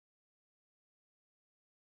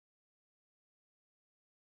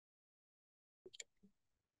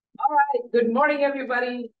All right, good morning,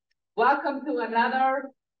 everybody. Welcome to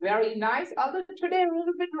another very nice, although today a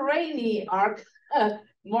little bit rainy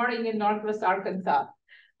morning in Northwest Arkansas.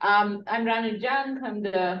 I'm Ranu Jung. I'm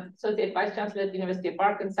the Associate Vice Chancellor at the University of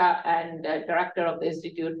Arkansas and Director of the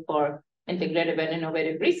Institute for Integrative and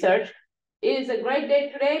Innovative Research. It is a great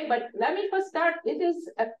day today, but let me first start. It is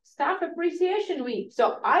a Staff Appreciation Week.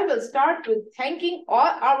 So I will start with thanking all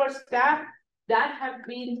our staff that have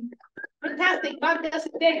been fantastic, not just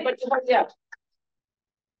today, but yeah.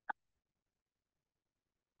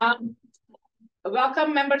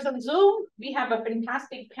 Welcome members on Zoom. We have a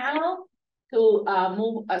fantastic panel to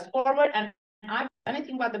move us forward, and I'm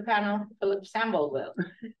anything about the panel, Philip Sample will.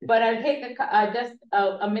 But I'll take just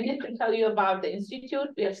a minute to tell you about the Institute.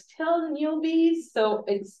 We are still newbies, so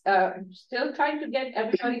it's still trying to get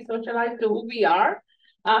everybody socialized to who we are.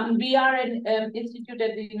 We are an institute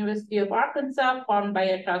at the University of Arkansas, formed by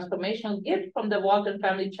a transformational gift from the Walton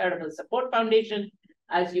Family Charitable Support Foundation.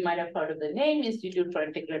 As you might have heard of the name, Institute for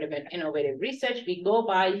Integrative and Innovative Research. We go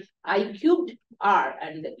by I-cubed R,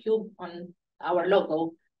 and the cube on our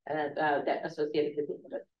logo that associated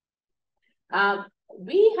with it.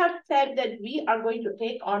 We have said that we are going to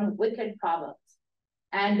take on wicked problems.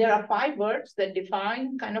 And there are 5 words that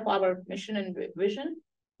define kind of our mission and vision.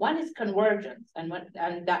 One is convergence, and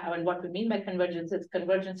what we mean by convergence is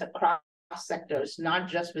convergence across sectors, not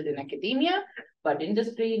just within academia, but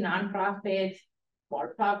industry, nonprofits,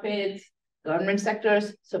 for-profits, government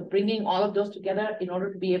sectors. So bringing all of those together in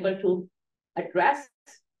order to be able to address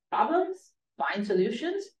problems, find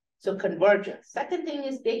solutions. So convergence. Second thing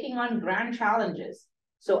is taking on grand challenges.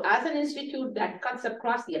 So as an institute that cuts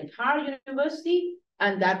across the entire university,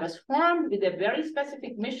 and that was formed with a very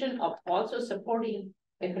specific mission of also supporting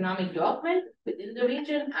economic development within the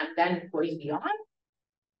region and then going beyond.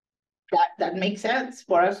 That makes sense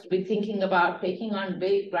for us to be thinking about taking on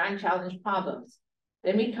big grand challenge problems.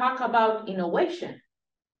 Then we talk about innovation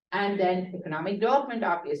and then economic development,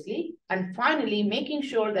 obviously, and finally making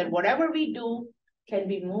sure that whatever we do can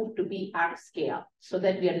be moved to be at scale so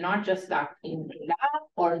that we are not just stuck in the lab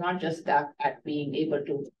or not just stuck at being able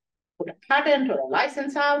to put a patent or a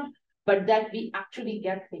license out, but that we actually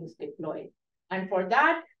get things deployed. And for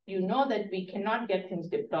that, you know that we cannot get things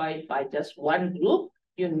deployed by just one group.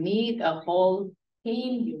 You need a whole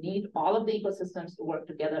team, you need all of the ecosystems to work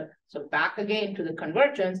together. So back again to the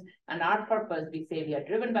convergence and our purpose, we say we are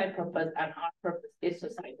driven by purpose, and our purpose is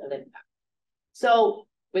societal impact. So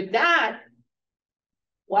with that,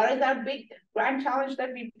 what is our big grand challenge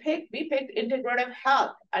that we picked? We picked integrative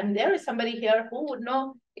health. And there is somebody here who would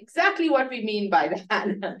know exactly what we mean by that.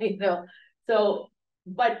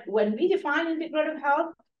 But when we define integrative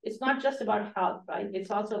health, it's not just about health, right? It's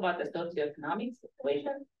also about the socioeconomic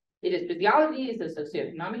situation. It is physiology, it's the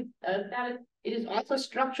socioeconomic status. It is also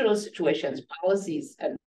structural situations, policies,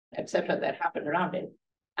 and et cetera that happen around it.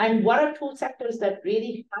 And what are 2 sectors that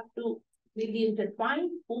really have to really intertwine?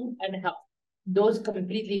 Food and health. Those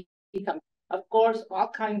completely become, of course, all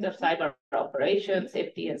kinds of cyber operations,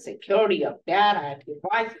 safety and security of data and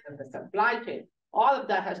devices and the supply chain. All of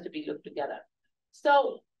that has to be looked together.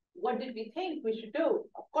 So what did we think we should do?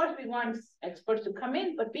 Of course, we want experts to come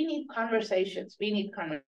in, but we need conversations. We need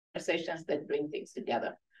conversations that bring things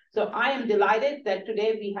together. So I am delighted that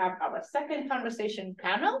today we have our second conversation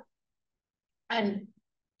panel and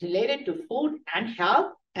related to food and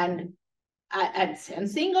health and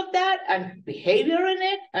sensing of that and behavior in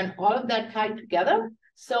it and all of that tied together.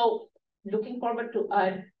 So looking forward to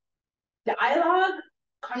a dialogue,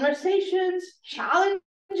 conversations, challenges,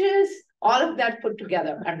 all of that put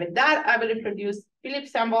together. And with that, I will introduce Philip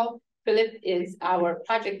Sample. Philip is our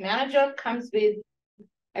project manager, comes with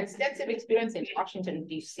extensive experience in Washington,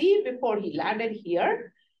 D.C. before he landed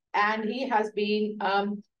here. And he has been,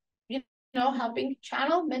 helping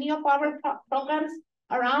channel many of our programs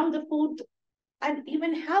around the food and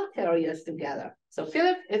even health areas together. So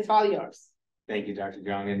Philip, it's all yours. Thank you, Dr.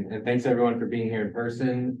 Jung, and thanks everyone for being here in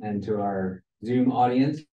person and to our Zoom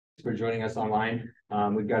audience for joining us online.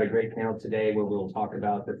 We've got a great panel today where we'll talk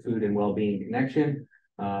about the food and well-being connection.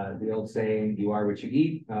 The old saying, you are what you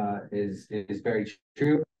eat, is very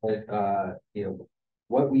true. But,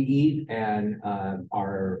 what we eat and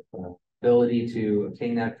our ability to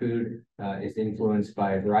obtain that food is influenced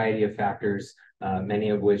by a variety of factors, many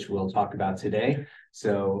of which we'll talk about today.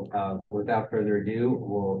 So without further ado,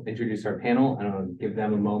 we'll introduce our panel and I'll give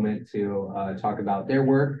them a moment to talk about their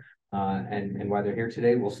work and why they're here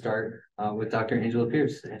today. We'll start with Dr. Angela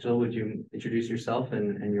Pierce. Angela, would you introduce yourself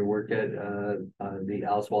and your work at the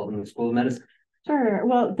Alice Walton School of Medicine? Sure.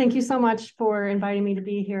 Well, thank you so much for inviting me to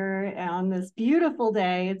be here on this beautiful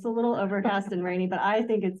day. It's a little overcast and rainy, but I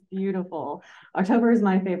think it's beautiful. October is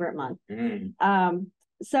my favorite month.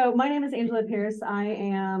 So my name is Angela Pierce. I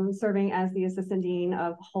am serving as the Assistant Dean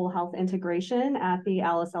of Whole Health Integration at the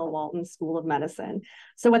Alice L. Walton School of Medicine.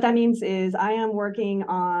 So what that means is I am working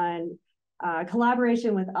on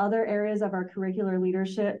collaboration with other areas of our curricular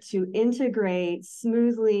leadership to integrate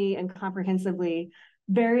smoothly and comprehensively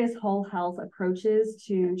various whole health approaches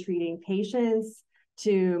to treating patients,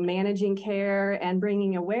 to managing care, and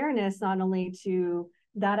bringing awareness not only to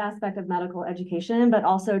that aspect of medical education, but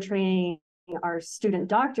also training our student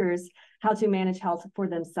doctors how to manage health for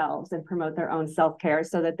themselves and promote their own self-care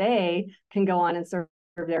so that they can go on and serve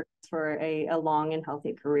their for a long and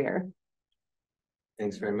healthy career.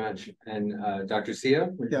 Thanks very much. And Dr.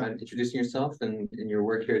 Seo, would you mind introducing yourself and your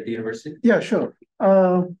work here at the university? Yeah, sure.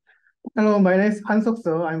 Hello, my name is Han-Seok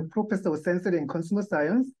Seo. I'm Professor of Sensory and Consumer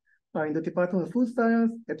Science in the Department of Food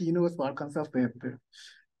Science at the University of Arkansas Fayetteville.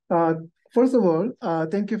 First of all,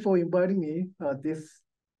 thank you for inviting me this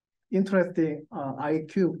interesting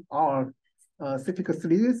IQR speaker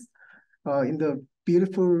series in the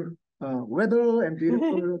beautiful weather and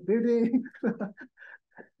beautiful building.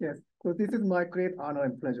 Yes, so this is my great honor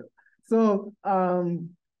and pleasure. So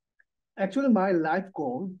actually my life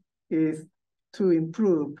goal is to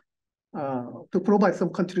improve, to provide some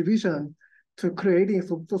contribution to creating a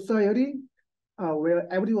society where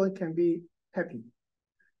everyone can be happy.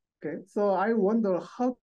 Okay, so I wonder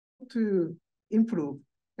how to improve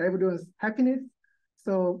everyone's happiness.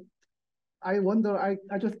 So I wonder, I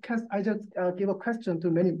just give a question to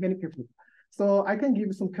many people. So I can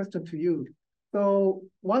give some question to you. So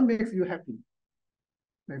what makes you happy?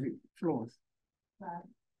 Maybe Florence.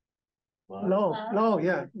 Low,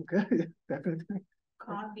 yeah, okay, definitely.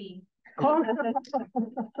 Coffee.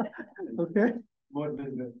 Okay. More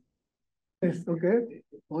business. Yes, okay.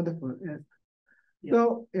 Wonderful. Yes.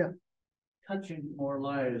 So yeah. Touching more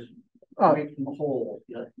lives, Oh, making the whole.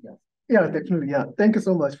 Yeah. yeah, definitely. Yeah. Thank you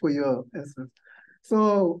so much for your answer.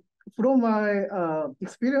 So from my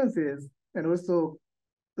experiences and also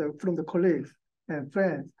from the colleagues and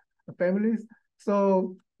friends, families,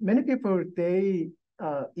 so many people, they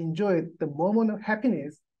enjoy the moment of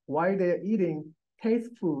happiness while they're eating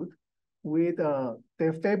taste food with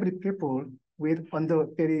their favorite people with under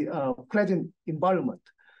very pleasant environment.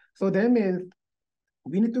 So that means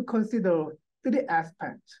we need to consider three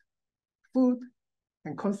aspects: food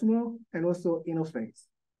and consumer, and also interface.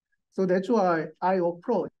 So that's why I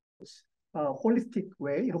approach a holistic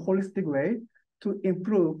way to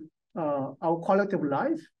improve our quality of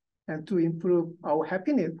life and to improve our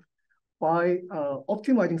happiness by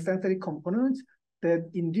optimizing sensory components that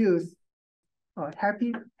induce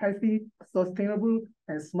happy, healthy, sustainable,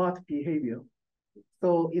 and smart behavior.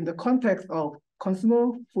 So in the context of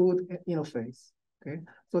consumer, food, and interface, okay?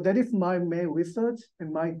 So that is my main research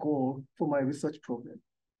and my goal for my research program.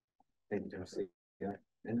 Thank you, Dr. Yeah.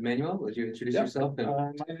 And Emmanuel, would you introduce yourself and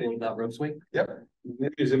tell about Ropeswing? Yep. My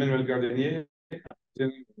name is Emmanuel Gardinier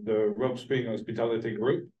in the Ropeswing Hospitality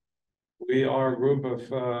Group. We are a group of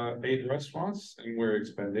 8 restaurants and we're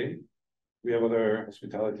expanding. We have other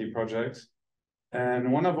hospitality projects.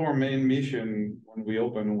 And one of our main mission when we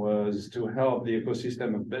opened was to help the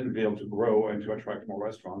ecosystem of Bentonville to grow and to attract more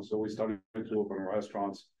restaurants. So we started to open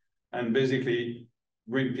restaurants and basically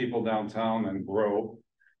bring people downtown and grow.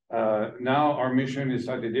 Now our mission is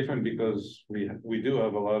slightly different because we do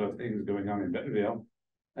have a lot of things going on in Bentonville,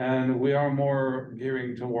 and we are more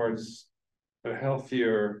gearing towards a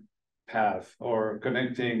healthier path or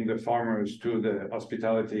connecting the farmers to the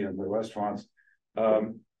hospitality and the restaurants.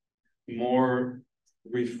 More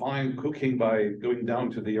refined cooking by going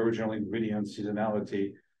down to the original ingredient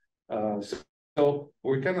seasonality. So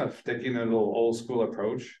we're kind of taking a little old school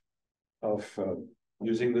approach of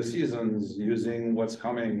using the seasons, using what's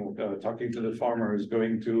coming, talking to the farmers,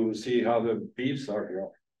 going to see how the beefs are here.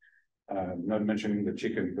 Not mentioning the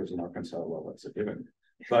chicken because in Arkansas, well, that's a given.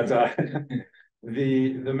 But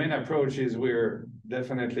the main approach is we're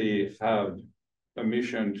definitely have a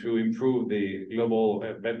mission to improve the global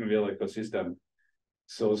Bentonville ecosystem.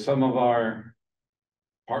 So some of our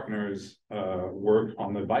partners work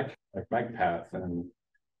on the bike path and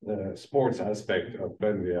the sports aspect of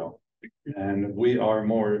Bentonville. And we are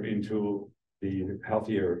more into the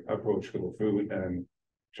healthier approach for the food and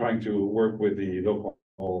trying to work with the local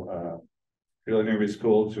culinary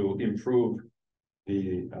school to improve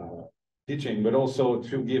the teaching, but also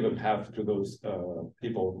to give a path to those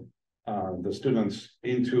people, the students,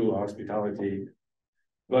 into hospitality,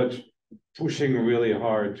 but pushing really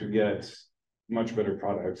hard to get much better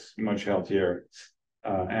products, much healthier,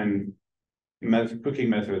 and cooking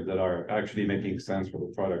methods that are actually making sense for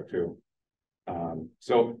the product too.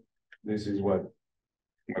 So this is what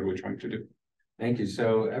we're trying to do. Thank you.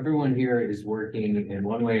 So everyone here is working in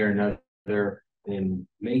one way or another in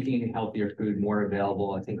making healthier food more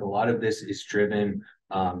available. I think a lot of this is driven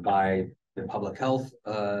by the public health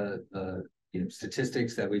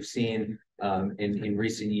statistics that we've seen in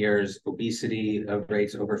recent years. Obesity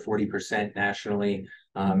rates over 40% nationally.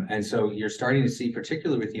 And so you're starting to see,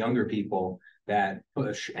 particularly with younger people, that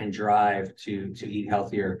push and drive to eat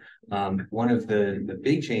healthier. One of the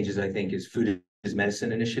big changes, I think, is food as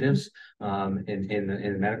medicine initiatives in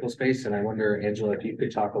the medical space. And I wonder, Angela, if you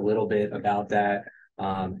could talk a little bit about that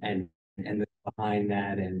and behind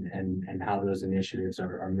that and how those initiatives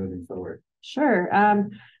are moving forward. Sure.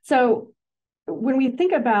 So when we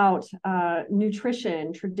think about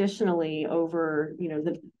nutrition traditionally over,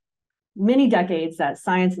 the many decades that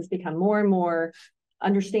science has become more and more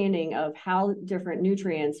understanding of how different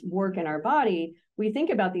nutrients work in our body, we think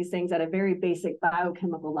about these things at a very basic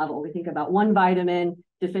biochemical level. We think about one vitamin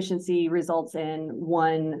deficiency results in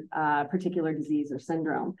one particular disease or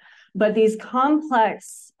syndrome. But these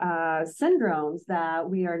complex syndromes that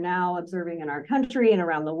we are now observing in our country and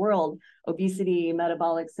around the world, obesity,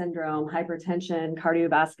 metabolic syndrome, hypertension,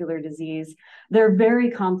 cardiovascular disease, they're very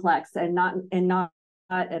complex and not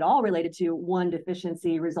at all related to one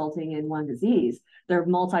deficiency resulting in one disease. They're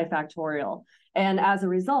multifactorial. And as a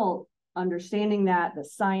result, understanding that, the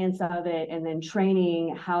science of it, and then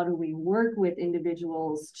training, how do we work with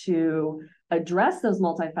individuals to address those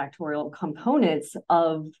multifactorial components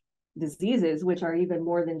of diseases, which are even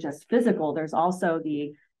more than just physical. There's also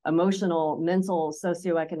the emotional, mental,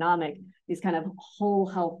 socioeconomic, these kind of whole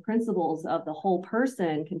health principles of the whole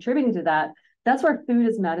person contributing to that. That's where food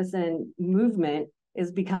as medicine movement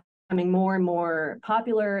is becoming more and more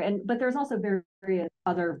popular. But there's also various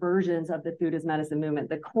other versions of the food as medicine movement.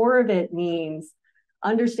 The core of it means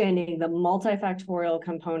understanding the multifactorial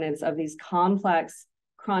components of these complex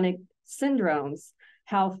chronic syndromes,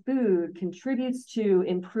 how food contributes to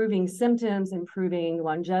improving symptoms, improving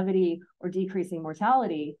longevity, or decreasing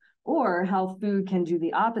mortality, or how food can do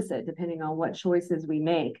the opposite depending on what choices we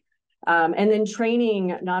make. And then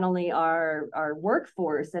training not only our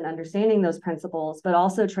workforce and understanding those principles, but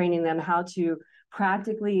also training them how to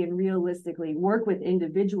practically and realistically work with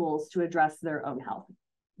individuals to address their own health.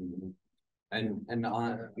 Mm-hmm. And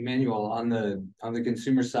Emmanuel, on the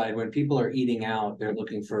consumer side, when people are eating out, they're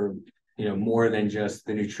looking for more than just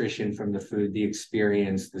the nutrition from the food, the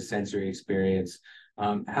experience, the sensory experience.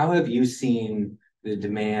 How have you seen the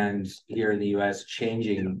demand here in the U.S.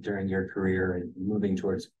 changing during your career and moving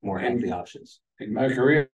towards more healthy options? In my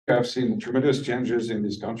career, I've seen tremendous changes in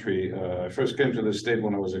this country. I first came to the state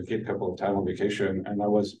when I was a kid, a couple of times on vacation,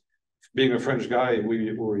 and being a French guy,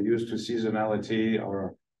 we were used to seasonality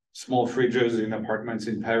or small fridges in apartments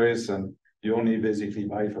in Paris, and you only basically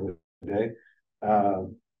buy for the day.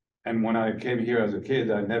 And when I came here as a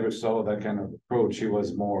kid, I never saw that kind of approach. It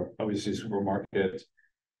was more, obviously, supermarket,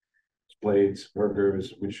 plates,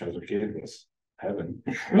 burgers, which as a kid was heaven.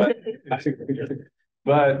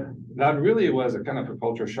 But that really was a kind of a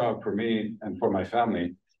culture shock for me and for my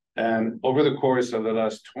family. And over the course of the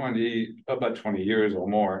last about 20 years or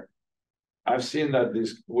more, I've seen that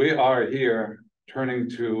we are here turning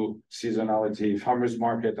to seasonality. Farmers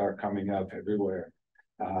market are coming up everywhere.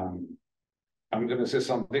 I'm going to say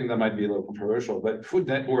something that might be a little controversial, but Food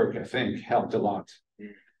Network, I think, helped a lot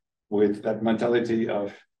with that mentality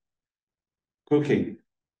of cooking.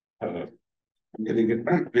 I'm getting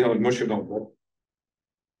emotional, but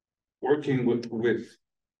working with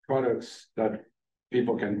products that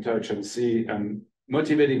people can touch and see and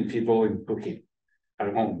motivating people in cooking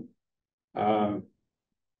at home.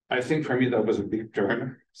 I think for me, that was a big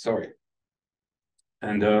turn. Sorry.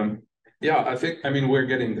 And yeah, we're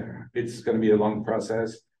getting there. It's going to be a long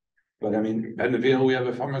process, but Bentonville, we have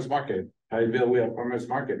a farmer's market. Hyattville, we have farmer's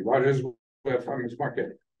market. Rogers, we have farmer's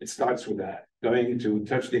market. It starts with that, going to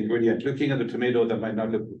touch the ingredient, looking at the tomato that might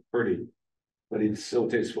not look pretty, but it's so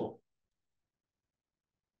tasteful.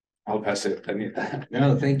 I'll pass it.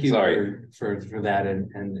 No, thank you. Sorry. for that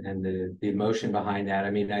and the emotion behind that.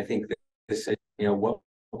 I think that this, what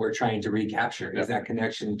we're trying to recapture is that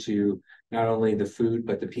connection to not only the food,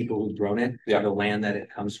 but the people who've grown it, the land that it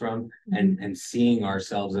comes from, and seeing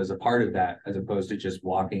ourselves as a part of that, as opposed to just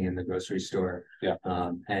walking in the grocery store,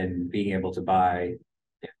 and being able to buy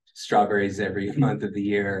strawberries every month of the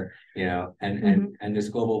year, you know, and this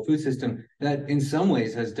global food system that in some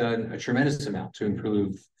ways has done a tremendous amount to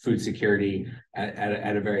improve food security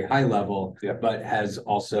at a very high level, but has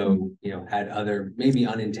also, you know, had other maybe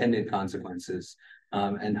unintended consequences.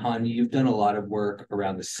 And Han, you've done a lot of work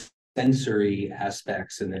around the sensory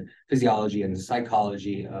aspects and the physiology and the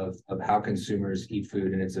psychology of how consumers eat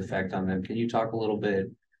food and its effect on them. Can you talk a little bit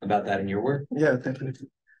about that in your work? Yeah, definitely.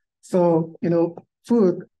 So, you know,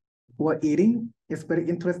 food or eating is very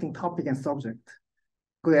interesting topic and subject.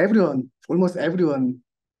 Because everyone, almost everyone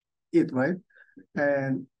eat, right?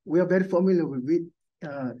 And we are very familiar with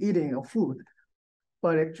eating of food.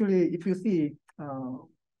 But actually, if you see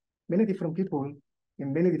many different people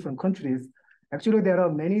in many different countries, actually there are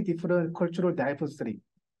many different cultural diversity.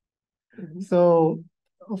 So,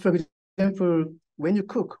 for example, when you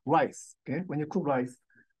cook rice, okay, when you cook rice,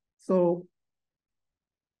 so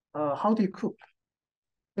how do you cook?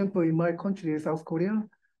 For example, in my country, South Korea,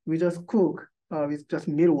 we just cook with just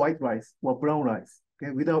mere white rice or brown rice,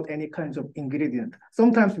 okay, without any kinds of ingredient.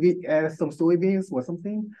 Sometimes we add some soybeans or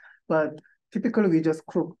something, but typically we just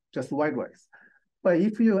cook just white rice. But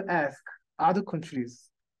if you ask other countries,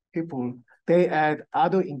 people, they add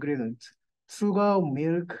other ingredients, sugar,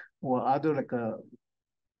 milk, or other like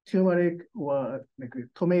turmeric or like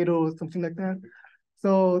tomatoes, something like that.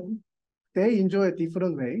 So they enjoy a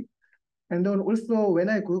different way. And then also when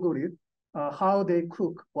I Googled it, how they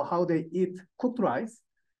cook or how they eat cooked rice,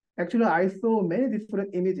 actually I saw many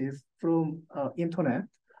different images from internet,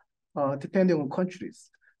 depending on countries.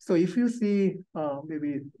 So if you see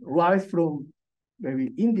maybe rice from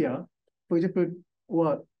maybe India, for example,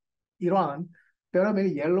 or Iran, there are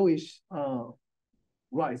many yellowish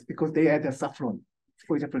rice because they add the saffron,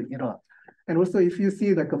 for example, Iran. And also if you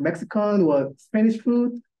see like a Mexican or Spanish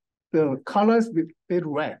food, the colors will be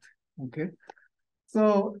red, okay?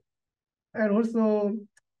 So, and also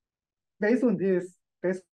based on this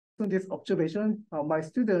observation, my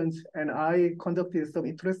students and I conducted some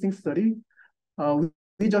interesting study.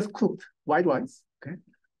 We just cooked white rice, okay?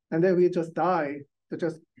 And then we just dye to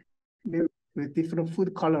just with different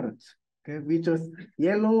food colors, okay? We just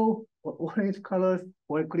yellow or orange colors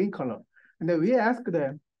or green color. And then we ask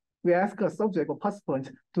a subject or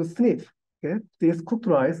participant to sniff, okay, this cooked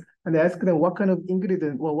rice and ask them what kind of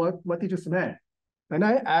ingredient or what did you smell? When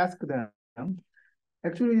I ask them,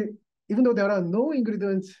 actually, even though there are no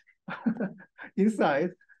ingredients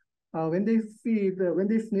inside, when they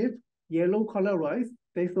sniff yellow color rice,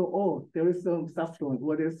 they say, oh, there is some saffron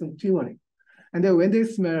or there's some turmeric. And then when they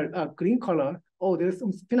smell green color, oh, there's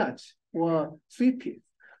some spinach or sweet peas.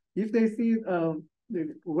 If they see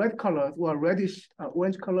the red colors or reddish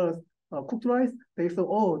orange colors cooked rice, they say,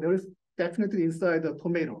 oh, there is definitely inside the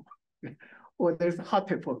tomato or there's hot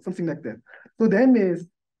pepper, something like that. So that means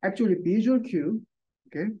actually visual cue,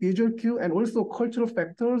 okay, visual cue and also cultural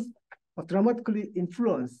factors dramatically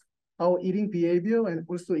influence our eating behavior and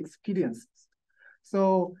also experiences.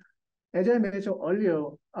 So as I mentioned earlier,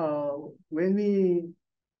 when we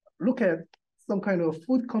look at some kind of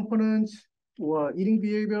food components or eating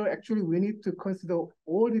behavior, actually we need to consider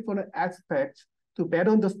all different aspects to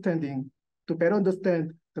better understand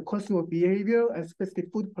the consumer behavior and specific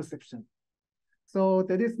food perception. So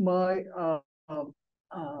that is my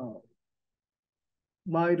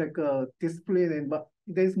discipline and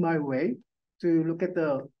that is my way to look at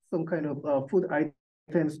some kind of food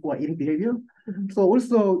items or eating behavior. So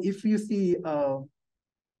also if you see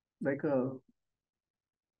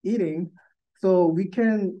eating, so we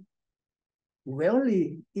can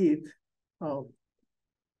rarely eat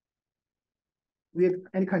with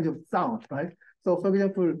any kind of sound, right? So for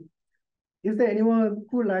example, is there anyone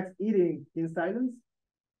who likes eating in silence?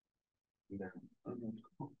 No.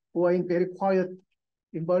 Or in very quiet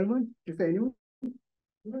environment? Is there anyone?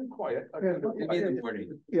 Very quiet. Maybe in the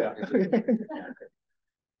morning. Yeah.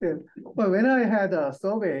 Yeah. But when I had a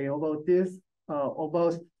survey about this,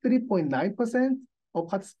 about 3.9% of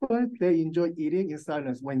participants, they enjoy eating in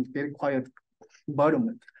silence when very quiet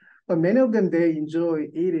environment. But many of them, they enjoy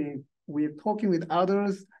eating with talking with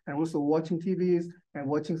others and also watching TVs and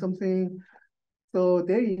watching something. So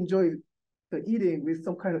they enjoy the eating with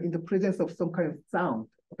some kind of, in the presence of some kind of sound,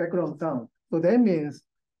 background sound. So that means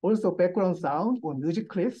also background sound or music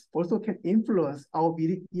clips also can influence our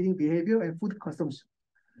eating behavior and food consumption.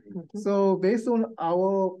 So based on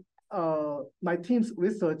our my team's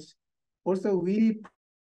research, also we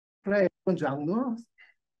play on genres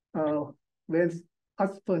when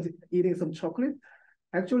participants eating some chocolate,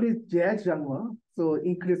 actually jazz genre, so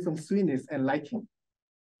increase some sweetness and liking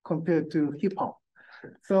compared to hip hop.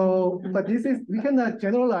 So, but this is, we cannot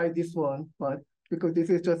generalize this one, but because this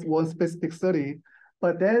is just one specific study,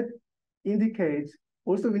 but that indicates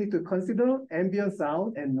also we need to consider ambient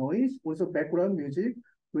sound and noise, also background music,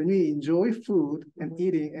 when we enjoy food and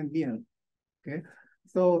eating and meal. Okay,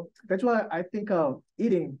 so that's why I think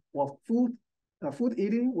eating or food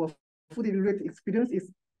eating or food related experience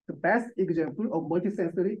is the best example of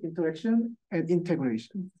multisensory interaction and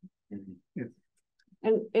integration. Mhm. Yes.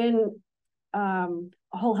 And in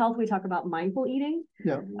whole health, we talk about mindful eating.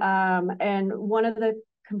 Yeah. And one of the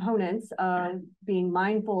components of being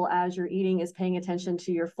mindful as you're eating is paying attention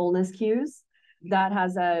to your fullness cues. That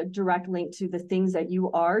has a direct link to the things that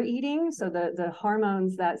you are eating. So the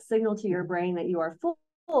hormones that signal to your brain that you are full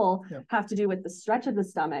have to do with the stretch of the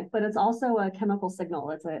stomach, but it's also a chemical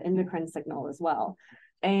signal. It's an endocrine signal as well.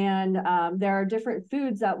 And there are different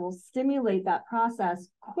foods that will stimulate that process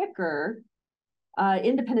quicker,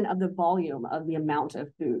 independent of the volume of the amount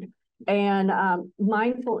of food. And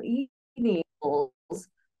mindful eating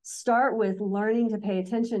start with learning to pay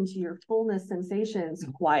attention to your fullness sensations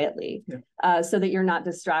quietly, so that you're not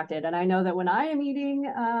distracted. And I know that when I am eating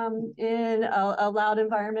in a loud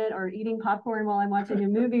environment or eating popcorn while I'm watching a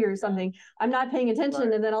movie or something, I'm not paying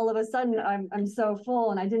attention, and then all of a sudden I'm so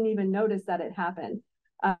full and I didn't even notice that it happened.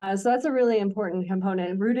 So that's a really important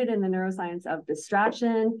component rooted in the neuroscience of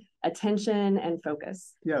distraction, attention, and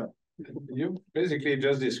focus. Yeah. You basically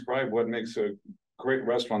just described what makes a great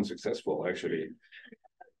restaurant successful, actually.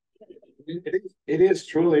 It is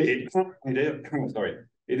truly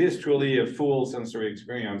a full sensory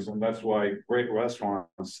experience, and that's why great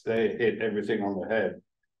restaurants, they hit everything on the head: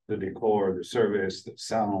 the decor, the service, the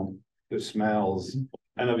sound, the smells,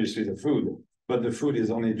 and obviously the food. But the food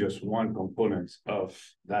is only just one component of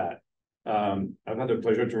that. I've had the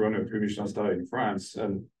pleasure to run a 3 Michelin star in France,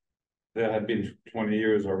 and there had been 20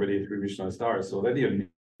 years already 3 Michelin stars, so they didn't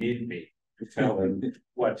need me to tell them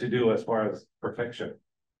what to do as far as perfection.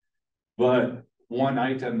 But one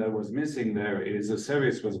item that was missing there is the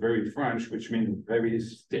service was very French, which means very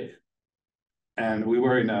stiff. And we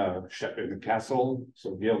were in a castle,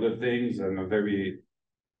 so gilded things and a very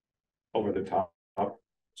over the top.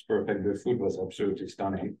 It's perfect. The food was absolutely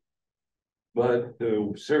stunning. But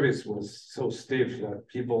the service was so stiff that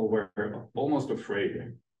people were almost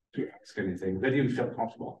afraid to ask anything. They didn't feel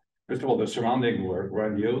comfortable. First of all, the surroundings were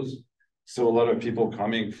grandiose. So a lot of people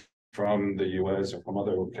coming from the US or from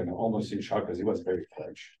other kind of almost in shock because it was very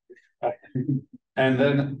French. And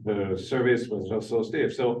then the service was just so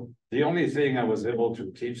stiff. So the only thing I was able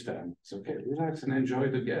to teach them is, okay, relax and enjoy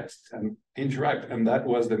the guests and interact. And that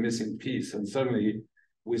was the missing piece. And suddenly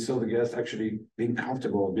we saw the guests actually being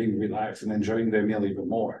comfortable, being relaxed and enjoying their meal even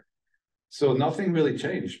more. So nothing really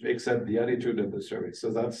changed except the attitude of the service.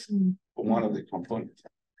 So that's one of the components.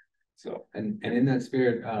 So, and in that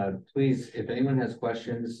spirit, please, if anyone has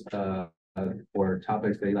questions or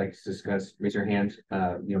topics they'd like to discuss, raise your hand.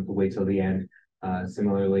 Wait till the end.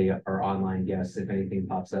 Similarly, our online guests, if anything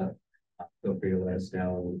pops up, feel free to let us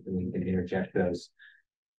know and we can interject those.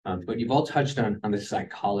 But you've all touched on the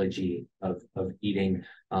psychology of eating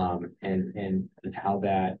and how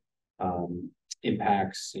that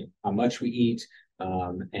impacts how much we eat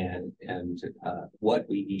and what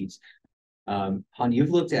we eat. Han, you've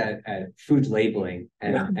looked at food labeling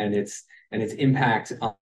and its impact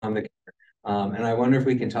on the and I wonder if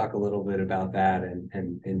we can talk a little bit about that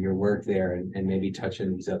and your work there and maybe touch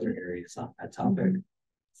on these other areas on that topic.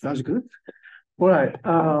 Sounds good. All right.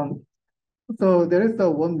 So there is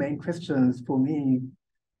one main question for me.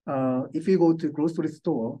 If you go to grocery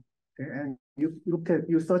store, okay, and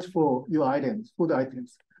you search for your items, food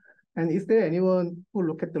items, and is there anyone who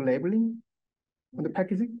look at the labeling on the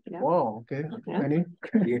packaging? Yeah. Wow. Okay. Yeah. Any?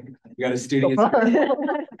 You got a studio.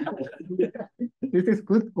 This is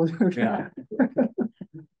good. Yeah.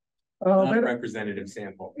 Not a representative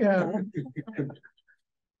sample. Yeah.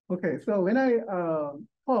 Okay. So when I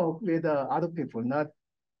talk with other people, not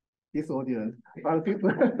this audience, other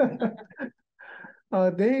people,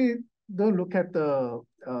 they don't look at the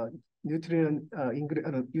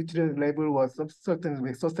nutrient label or some certain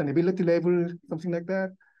sustainability label, something like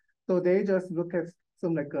that. So they just look at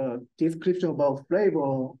some like a description about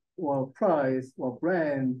flavor or price or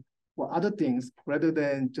brand or other things rather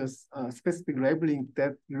than just specific labeling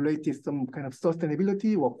that related to some kind of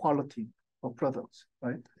sustainability or quality of products,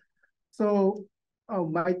 right? So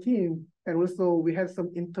my team, and also we had some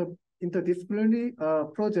interdisciplinary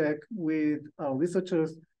project with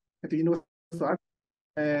researchers at the University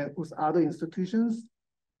and with other institutions.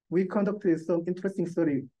 We conducted some interesting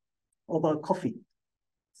study about coffee.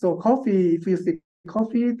 So coffee, if you see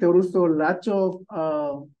coffee, there are also lots of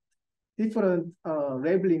different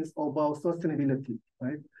labelings about sustainability,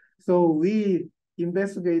 right? So we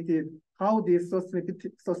investigated how these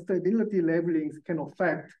sustainability labelings can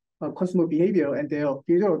affect consumer behavior and their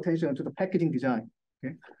visual attention to the packaging design.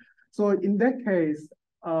 Okay, so in that case,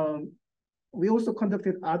 we also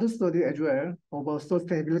conducted other studies as well about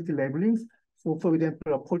sustainability labelings for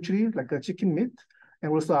example, poultry like a chicken meat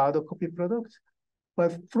and also other coffee products.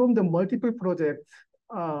 But from the multiple projects,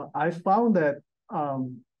 I found that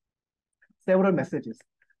several messages.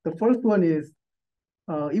 The first one is,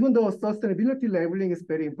 even though sustainability labeling is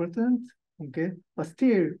very important, okay, but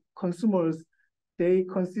still consumers, they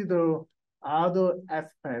consider other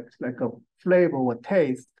aspects like a flavor or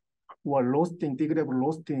taste or roasting, degradable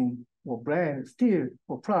roasting or brand still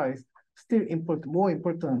or price still more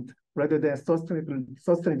important rather than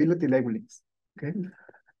sustainability labelings, okay?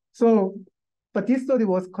 So, but this study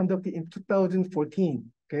was conducted in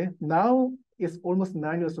 2014, okay? Now it's almost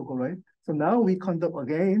 9 years ago, right? So now we conduct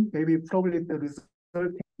again, maybe probably the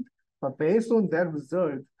result, but based on that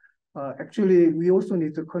result, actually we also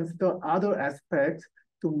need to consider other aspects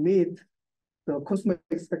to meet the consumer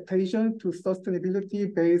expectation to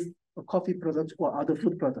sustainability-based coffee products or other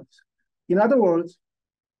food products. In other words,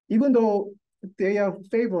 even though they are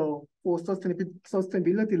favorable for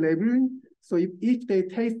sustainability labeling, so if they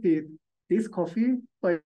tasted this coffee,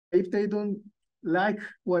 but if they don't like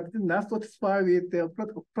or not satisfied with their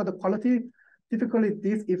product quality, typically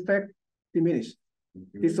this effect diminishes,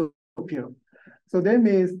 disappear. So that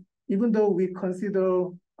means even though we consider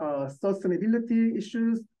sustainability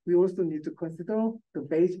issues, we also need to consider the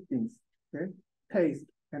basic things, okay? Taste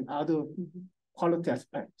and other quality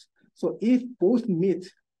aspects. So if both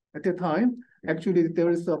meet at the time, actually there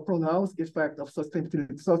is a pronounced effect of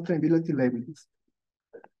sustainability labelings.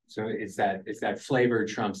 So it's that flavor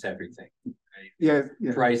trumps everything, right? Yes.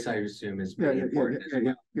 Yeah. Price, I assume, is pretty important as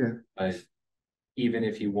well. Yeah. But even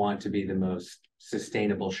if you want to be the most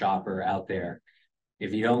sustainable shopper out there,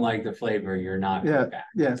 if you don't like the flavor, you're not going back.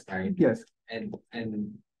 Yes. Right. Yes. And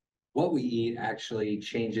what we eat actually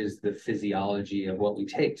changes the physiology of what we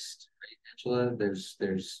taste, right, Angela?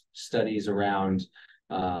 There's studies around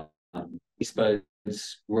taste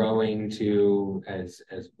buds growing to as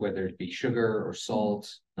whether it be sugar or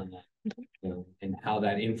salt, you know, and how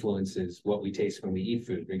that influences what we taste when we eat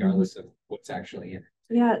food, regardless of what's actually in it.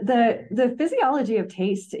 Yeah, the physiology of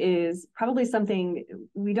taste is probably something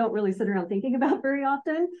we don't really sit around thinking about very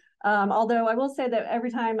often. Although I will say that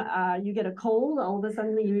every time you get a cold, all of a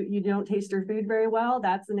sudden you don't taste your food very well.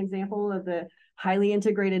 That's an example of the highly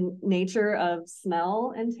integrated nature of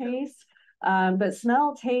smell and taste. But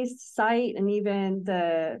smell, taste, sight, and even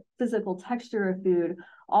the physical texture of food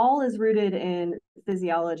all is rooted in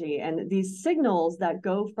physiology. And these signals that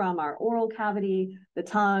go from our oral cavity, the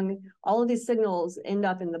tongue, all of these signals end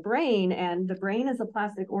up in the brain, and the brain is a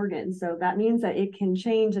plastic organ. So that means that it can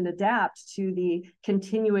change and adapt to the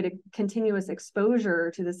continuous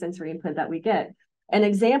exposure to the sensory input that we get. An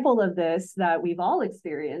example of this that we've all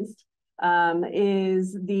experienced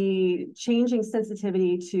is the changing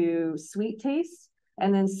sensitivity to sweet taste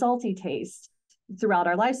and then salty taste throughout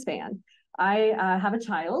our lifespan. I have a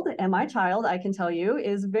child, and my child, I can tell you,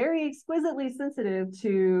 is very exquisitely sensitive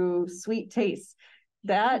to sweet taste.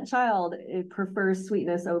 That child prefers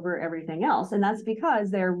sweetness over everything else, and that's because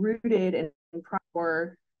they're rooted in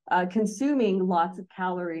proper consuming lots of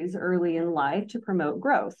calories early in life to promote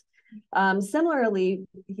growth. Similarly,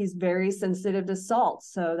 he's very sensitive to salt,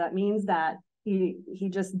 so that means that he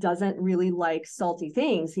just doesn't really like salty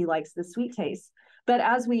things. He likes the sweet taste. But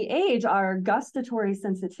as we age, our gustatory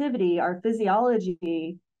sensitivity, our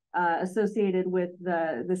physiology associated with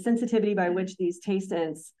the sensitivity by which these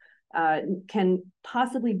tastants can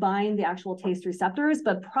possibly bind the actual taste receptors,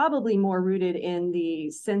 but probably more rooted in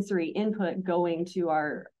the sensory input going to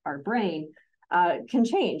our brain, can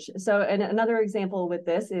change. So another example with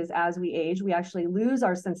this is as we age, we actually lose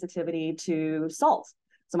our sensitivity to salt.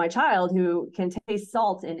 So my child, who can taste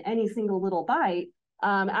salt in any single little bite,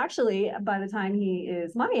 actually, by the time he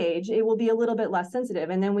is my age, it will be a little bit less sensitive.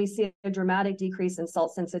 And then we see a dramatic decrease in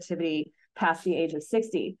salt sensitivity past the age of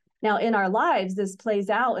 60. Now, in our lives, this plays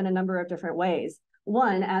out in a number of different ways.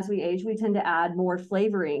 One, as we age, we tend to add more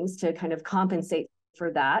flavorings to kind of compensate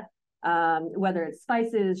for that. Whether it's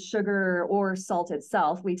spices, sugar, or salt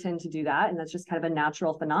itself, we tend to do that. And that's just kind of a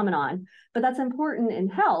natural phenomenon. But that's important in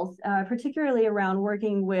health, particularly around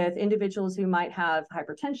working with individuals who might have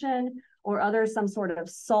hypertension or some sort of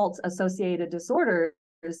salt-associated disorders.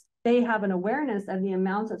 They have an awareness of the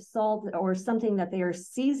amount of salt or something that they are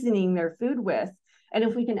seasoning their food with. And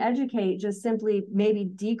if we can educate, just simply maybe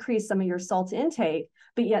decrease some of your salt intake,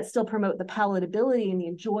 but yet still promote the palatability and the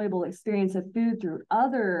enjoyable experience of food through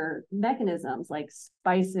other mechanisms like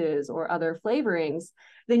spices or other flavorings,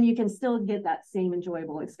 then you can still get that same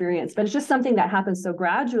enjoyable experience. But it's just something that happens so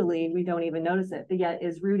gradually, we don't even notice it, but yet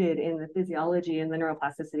is rooted in the physiology and the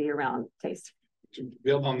neuroplasticity around taste. To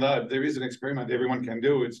build on that, there is an experiment everyone can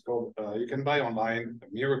do. It's called, you can buy online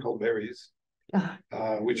miracle berries,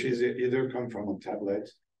 which is either come from a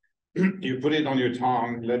tablet. You put it on your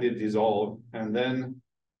tongue, let it dissolve, and then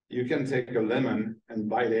you can take a lemon and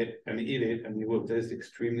bite it and eat it, and it will taste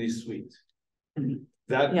extremely sweet.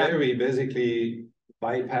 That berry basically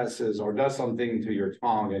bypasses or does something to your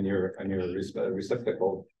tongue and your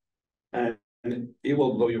receptacle, and it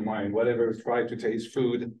will blow your mind. Whatever try to taste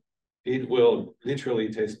food, it will literally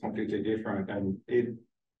taste completely different, and it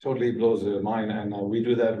totally blows the mind. And we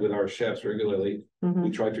do that with our chefs regularly. We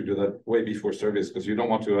try to do that way before service, because you don't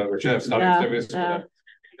want to have our chefs starting service with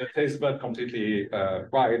the taste bud completely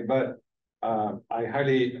fried. But I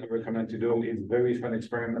highly recommend to do. It's a very fun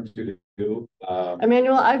experiment to do.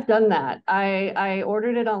 Emmanuel, I've done that. I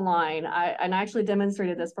ordered it online. And I actually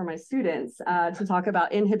demonstrated this for my students to talk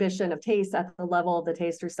about inhibition of taste at the level of the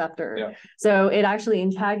taste receptor. Yeah. So it actually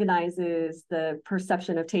antagonizes the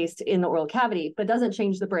perception of taste in the oral cavity, but doesn't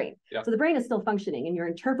change the brain. Yeah. So the brain is still functioning and you're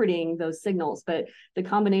interpreting those signals, but the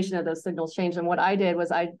combination of those signals change. And what I did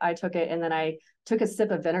was I took it and then I took a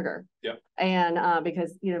sip of vinegar. Yeah. And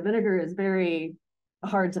because, you know, vinegar is very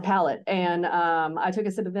hard to palate. And I took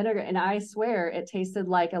a sip of vinegar and I swear it tasted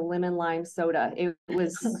like a lemon lime soda. It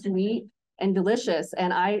was sweet and delicious.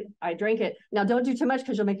 And I drank it. Now don't do too much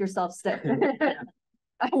because you'll make yourself sick.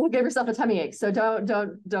 I will give yourself a tummy ache. So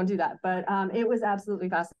don't do that. But it was absolutely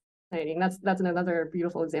fascinating. That's another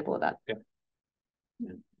beautiful example of that. Yeah.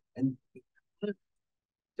 And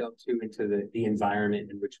delve too into the environment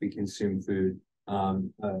in which we consume food.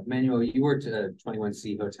 Emmanuel, you worked at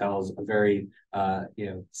 21C Hotels, a very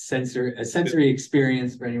sensory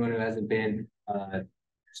experience for anyone who hasn't been.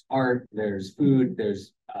 There's art, there's food,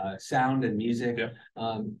 there's sound and music. Yeah.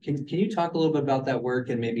 Can you talk a little bit about that work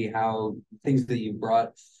and maybe how things that you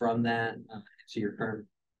brought from that to your current?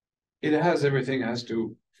 Everything has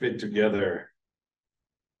to fit together.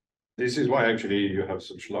 This is why actually you have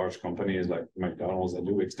such large companies like McDonald's that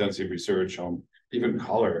do extensive research on even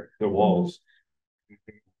color, the walls.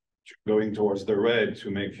 Going towards the red to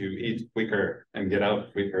make you eat quicker and get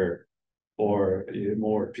out quicker, or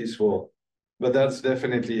more peaceful. But that's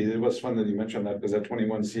definitely, it was fun that you mentioned that, because at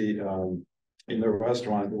 21C in the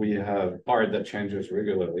restaurant we have art that changes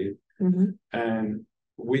regularly. And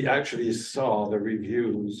we actually saw the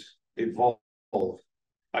reviews evolve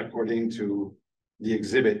according to the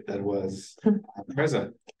exhibit that was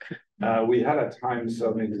present. We had at times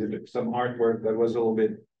some artwork that was a little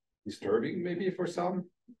bit disturbing maybe for some.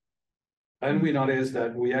 And we noticed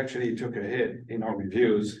that we actually took a hit in our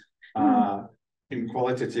reviews, in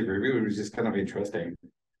qualitative reviews, which is kind of interesting.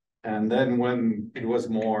 And then when it was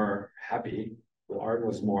more happy, the art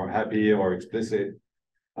was more happy or explicit,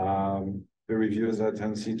 the reviews had a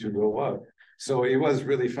tendency to go up. So it was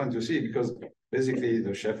really fun to see, because basically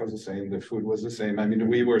the chef was the same, the food was the same. I mean,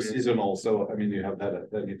 we were seasonal, so I mean, you have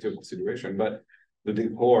that into consideration, but the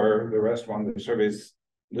decor, the restaurant, the service,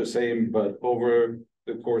 the same, but over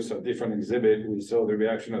the course of different exhibit, we saw the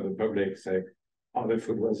reaction of the public say, oh, the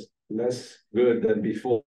food was less good than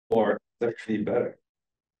before, it's actually better.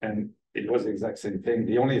 And it was the exact same thing.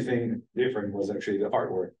 The only thing different was actually the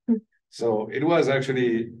artwork. So it was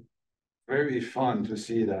actually very fun to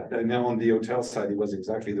see that. And now on the hotel side, it was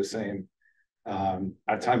exactly the same.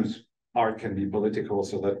 At times, art can be political,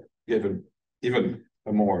 so that gave it even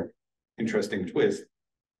a more interesting twist.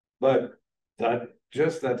 But that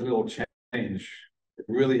little change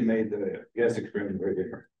really made the guest experience very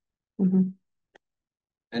different.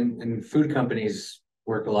 And food companies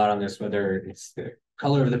work a lot on this, whether it's the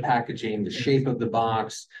color of the packaging, the shape of the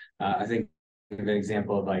box. I think an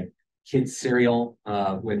example of like kids cereal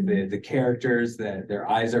with the characters that their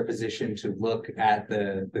eyes are positioned to look at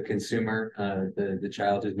the consumer, the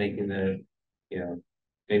child who's making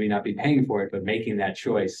maybe not be paying for it, but making that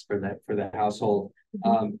choice for the household.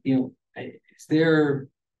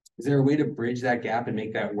 Is there a way to bridge that gap and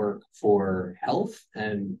make that work for health?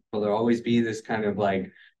 And will there always be this kind of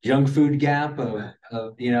like junk food gap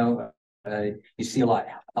of you see a lot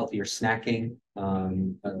healthier snacking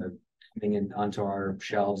coming in onto our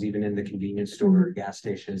shelves, even in the convenience store, gas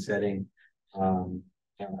station setting.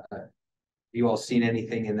 You all seen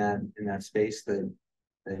anything in that space that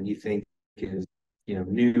you think is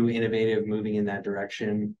new, innovative, moving in that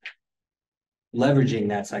direction? leveraging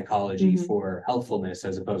that psychology Mhm. for healthfulness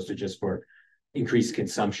as opposed to just for increased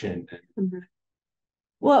consumption. Mhm.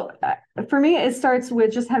 Well, for me, it starts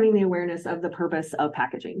with just having the awareness of the purpose of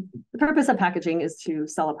packaging. The purpose of packaging is to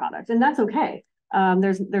sell a product, and that's okay.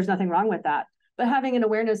 There's nothing wrong with that. But having an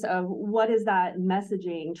awareness of what is that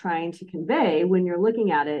messaging trying to convey when you're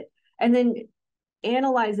looking at it, and then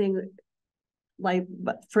analyzing, like,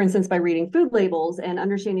 for instance, by reading food labels and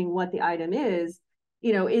understanding what the item is,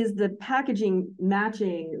 is the packaging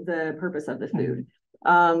matching the purpose of the food?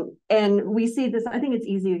 And we see this, I think it's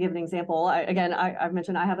easy to give an example. I've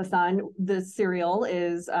mentioned I have a son. The cereal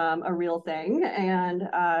is a real thing, and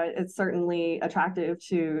it's certainly attractive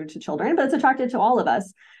to children, but it's attractive to all of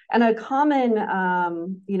us. And a common,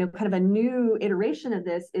 kind of a new iteration of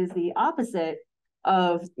this is the opposite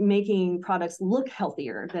of making products look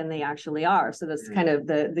healthier than they actually are. So that's kind of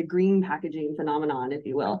the green packaging phenomenon, if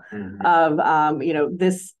you will, of,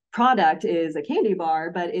 this product is a candy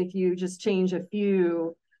bar, but if you just change a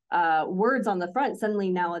few words on the front, suddenly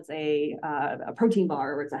now it's a protein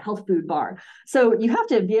bar or it's a health food bar. So you have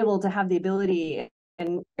to be able to have the ability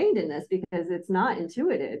and trained in this because it's not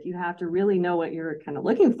intuitive. You have to really know what you're kind of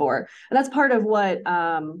looking for. And that's part of what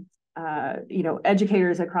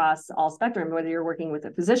educators across all spectrum, whether you're working with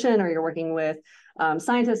a physician or you're working with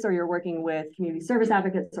scientists or you're working with community service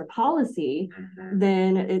advocates or policy,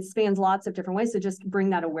 then it spans lots of different ways to just bring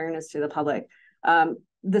that awareness to the public.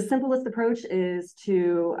 The simplest approach is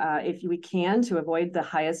to, if we can, to avoid the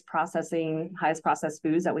highest processed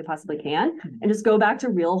foods that we possibly can, and just go back to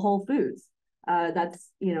real whole foods. That's,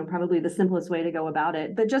 probably the simplest way to go about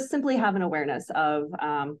it, but just simply have an awareness of,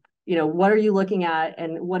 what are you looking at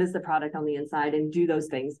and what is the product on the inside, and do those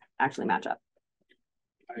things actually match up?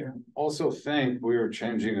 I also think we're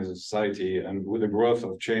changing as a society, and with the growth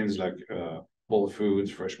of chains like Whole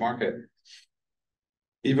Foods, Fresh Market,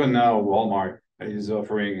 even now Walmart is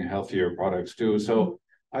offering healthier products too. So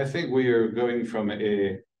I think we are going from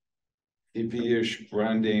a hippie-ish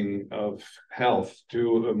branding of health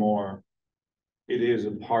to a more, it is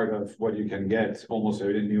a part of what you can get almost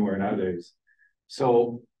anywhere nowadays.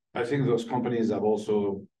 So I think those companies have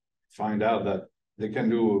also find out that they can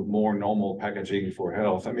do more normal packaging for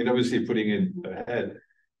health. I mean, obviously putting it ahead,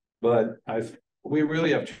 but we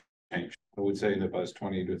really have changed, I would say, in the past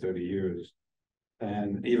 20 to 30 years.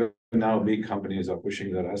 And even now big companies are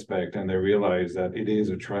pushing that aspect, and they realize that it is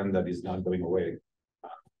a trend that is not going away.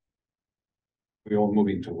 We're all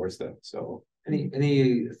moving towards that. So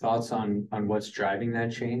any thoughts on what's driving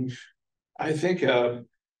that change? I think the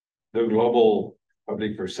global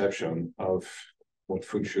public perception of what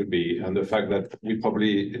food should be, and the fact that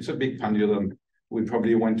it's a big pendulum. We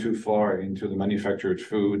probably went too far into the manufactured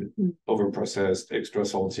food, over-processed, extra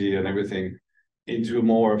salty and everything, into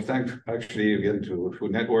more, actually again, to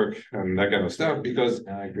Food Network and that kind of stuff, because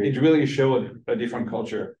it really showed a different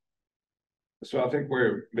culture. So I think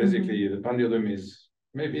we're basically, the pendulum is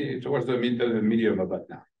maybe towards the medium of that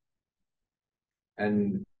now.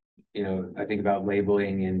 And, I think about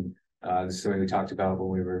labeling, and this is something we talked about when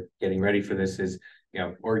we were getting ready for this, is,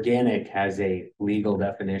 organic has a legal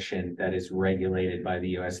definition that is regulated by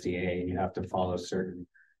the USDA, and you have to follow certain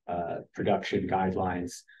production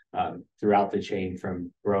guidelines throughout the chain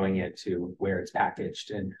from growing it to where it's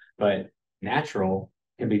packaged. But natural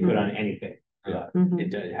can be put on anything.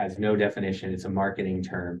 It has no definition. It's a marketing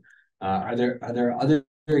term. Are there other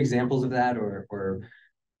examples of that, or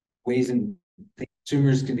ways in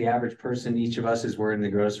consumers, to the average person, each of us as we're in the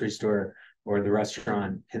grocery store or the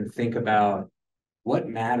restaurant, can think about what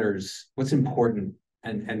matters, what's important,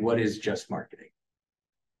 and what is just marketing?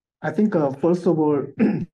 I think first of all,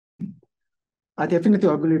 I definitely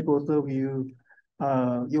agree with both of you.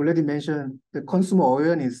 You already mentioned the consumer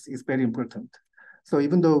awareness is very important. So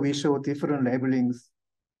even though we show different labelings,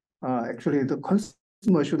 actually the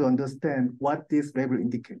consumer should understand what this label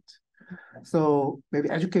indicates. So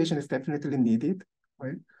maybe education is definitely needed,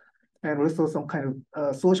 right? And also some kind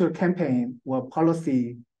of social campaign or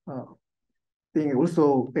policy being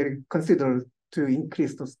also very considered to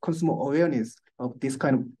increase the consumer awareness of this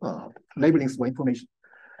kind of labelings or information.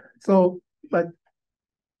 So, but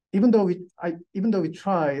even though we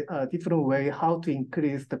try a different way how to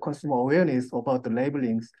increase the consumer awareness about the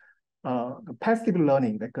labelings, the passive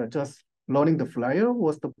learning, like just learning the flyer,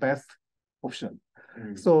 was the best option.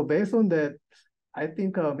 So based on that, I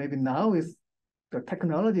think maybe now is the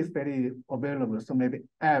technology is very available. So maybe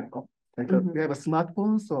app, like we have a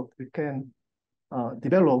smartphone, so we can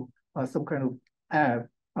develop some kind of app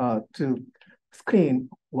to screen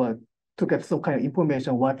what, to get some kind of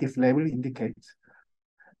information what this label indicates.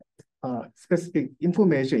 specific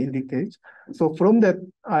information indicates. So from that,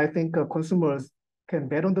 I think consumers can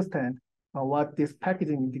better understand what this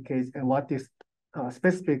packaging indicates and what this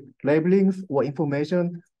specific labelings or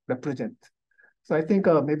information represent. So I think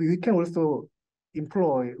maybe we can also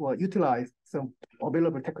employ or utilize some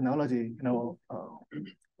available technology,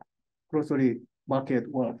 grocery market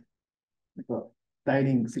or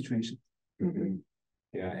dining situation. Mm-hmm.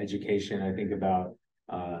 Yeah, education. I think about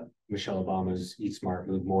Michelle Obama's Eat Smart,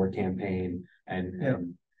 Move More campaign,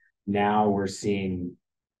 and now we're seeing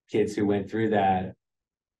kids who went through that.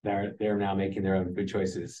 They're now making their own food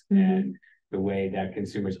choices, and the way that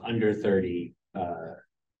consumers under 30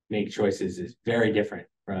 make choices is very different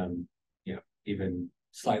from even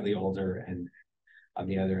slightly older and on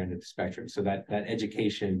the other end of the spectrum. So that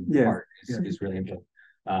education part is really important.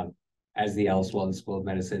 As the Alice Walton School of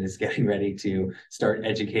Medicine is getting ready to start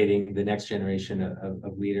educating the next generation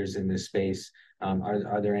of leaders in this space,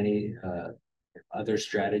 are there any other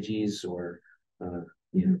strategies or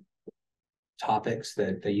topics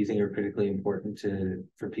that you think are critically important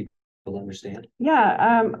for people to understand?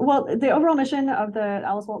 Yeah, well, the overall mission of the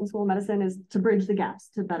Alice Walton School of Medicine is to bridge the gaps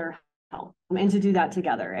to better health and to do that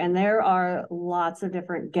together. And there are lots of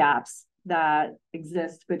different gaps that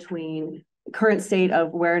exist between current state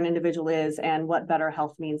of where an individual is and what better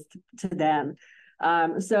health means to them.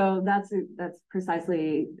 So that's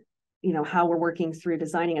precisely, how we're working through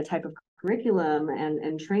designing a type of curriculum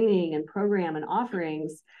and training and program and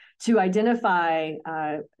offerings to identify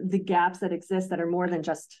the gaps that exist that are more than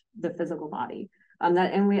just the physical body.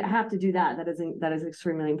 And we have to do that. That is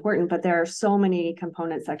extremely important. But there are so many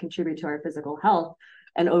components that contribute to our physical health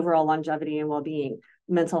and overall longevity and well-being: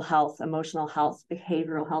 mental health, emotional health,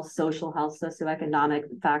 behavioral health, social health, socioeconomic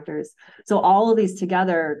factors. So all of these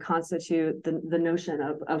together constitute the notion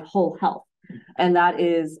of whole health. And that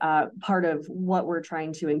is part of what we're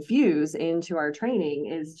trying to infuse into our training,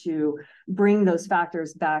 is to bring those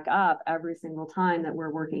factors back up every single time that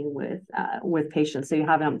we're working with patients. So you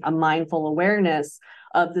have a mindful awareness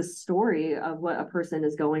of the story of what a person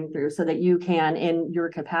is going through, so that you can, in your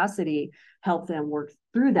capacity, help them work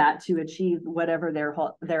through that to achieve whatever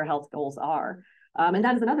their health goals are. And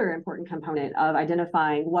that is another important component of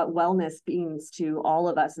identifying what wellness means to all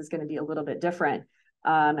of us is going to be a little bit different.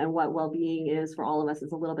 And what well-being is for all of us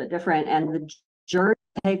is a little bit different. And the journey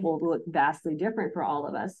will look vastly different for all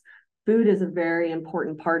of us. Food is a very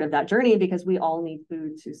important part of that journey because we all need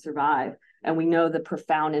food to survive. And we know the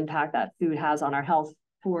profound impact that food has on our health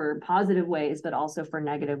for positive ways, but also for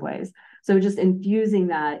negative ways. So just infusing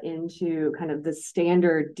that into kind of the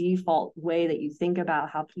standard default way that you think about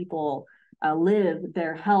how people live,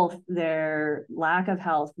 their health, their lack of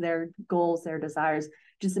health, their goals, their desires,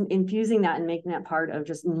 just infusing that and making that part of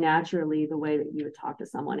just naturally the way that you would talk to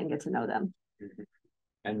someone and get to know them.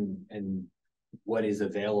 And what is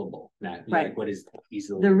available now, right? Like what is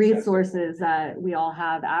easily the resources that we all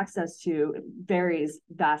have access to varies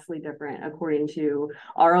vastly different according to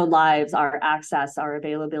our own lives, our access, our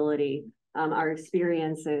availability, our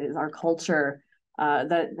experiences, our culture.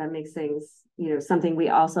 That makes things, something we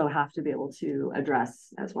also have to be able to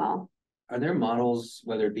address as well. Are there models,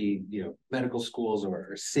 whether it be, medical schools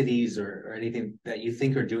or cities or anything that you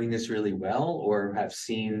think are doing this really well or have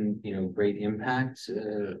seen, great impact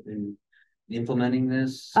in implementing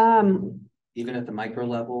this, even at the micro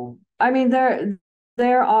level? I mean,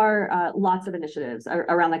 there are lots of initiatives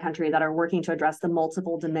around the country that are working to address the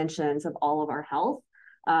multiple dimensions of all of our health,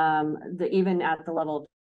 even at the level of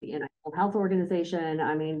the World Health Organization.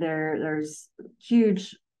 I mean, there's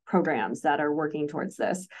huge programs that are working towards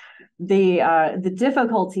this. The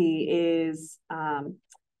difficulty is,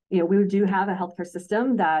 we do have a healthcare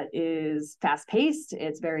system that is fast-paced,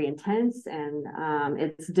 it's very intense, and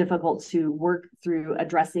it's difficult to work through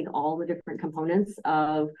addressing all the different components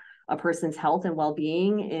of a person's health and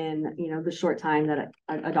well-being in the short time that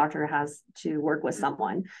a doctor has to work with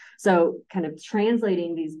someone. So kind of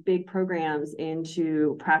translating these big programs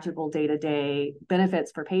into practical day-to-day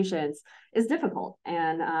benefits for patients is difficult.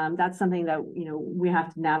 And that's something that we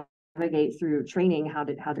have to navigate through training how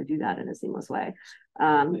to do that in a seamless way.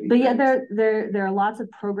 But yeah, there are lots of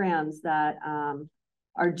programs that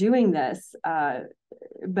are doing this,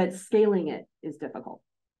 but scaling it is difficult.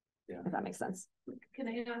 Yeah. If that makes sense. Can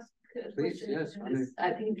I ask a Please, question? yes.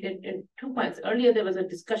 I think in 2 points. Earlier, there was a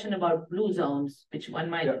discussion about blue zones, which one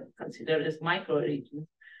might consider as micro regions.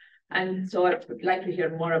 And so I would like to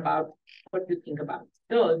hear more about what you think about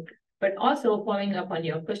those. But also following up on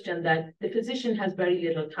your question that the physician has very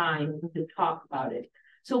little time to talk about it.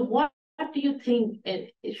 So what do you think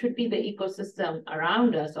it should be the ecosystem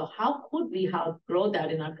around us, or how could we help grow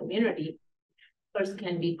that in our community developers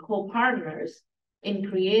can be co-partners in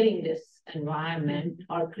creating this environment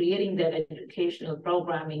or creating that educational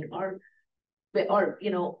programming or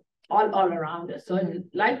all around us. So I'd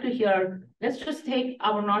like to hear, let's just take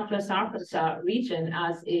our Northwest Arkansas region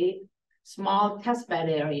as a small testbed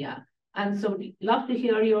area. And so we'd love to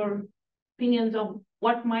hear your opinions of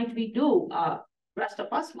what might we do, rest of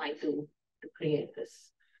us might do to create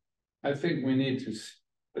this. I think we need to,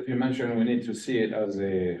 as you mentioned, we need to see it as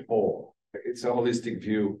a whole. It's a holistic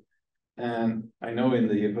view. And I know in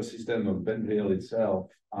the ecosystem of Bentonville itself,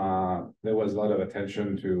 there was a lot of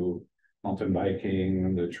attention to mountain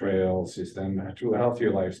biking, the trail system, to a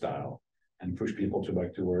healthier lifestyle and push people to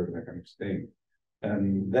back to work, that kind of thing.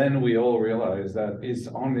 And then we all realized that it's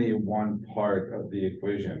only one part of the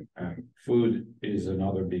equation, and food is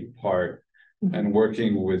another big part. And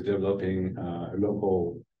working with developing a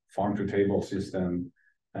local farm to table system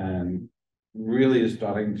and really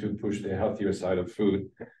starting to push the healthier side of food,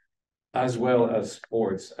 as well as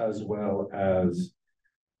sports, as well as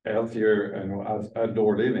healthier and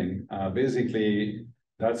outdoor living. Basically,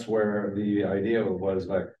 that's where the idea was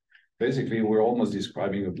like, basically, we're almost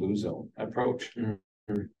describing a blue zone approach.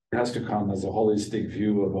 It has to come as a holistic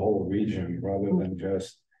view of the whole region rather than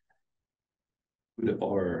just food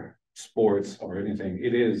or sports or anything.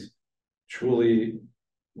 It is truly,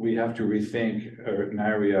 we have to rethink an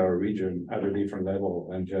area or region at a different level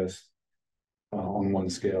than just on one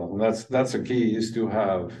scale. And that's a key, is to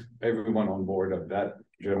have everyone on board of that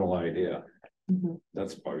general idea.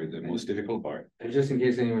 That's probably the most difficult part. And just in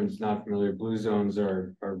case anyone's not familiar, blue zones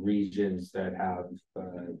are regions that have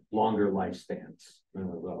longer lifespans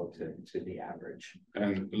relative to the average.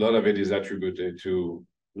 And a lot of it is attributed to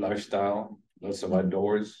lifestyle, lots of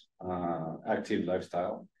outdoors, active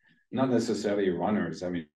lifestyle, not necessarily runners, I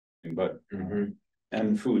mean, but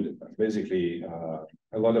and food. Basically,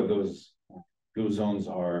 a lot of those blue zones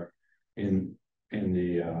are in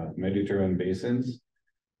the Mediterranean basins.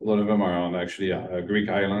 A lot of them are on actually Greek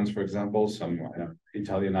islands, for example, some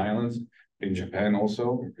Italian islands, in Japan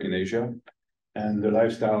also, in Asia. And the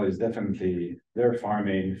lifestyle is definitely, they're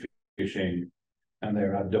farming, fishing, and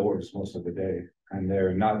they're outdoors most of the day. And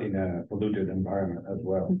they're not in a polluted environment as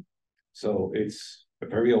well. So it's a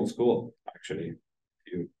very old school, actually.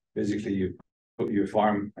 You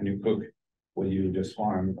farm and you cook what you just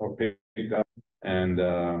farm or pick up, and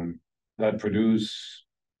that produce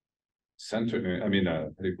what do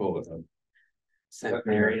you call it?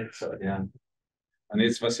 Centenarian, so yeah. And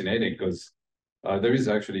it's fascinating because there is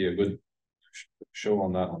actually a good show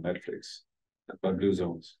on that on Netflix about blue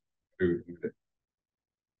zones.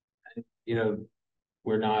 You know,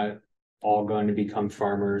 we're not all going to become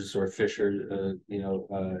farmers or fishers,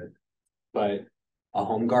 but a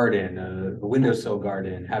home garden, a windowsill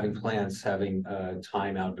garden, having plants, having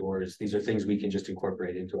time outdoors. These are things we can just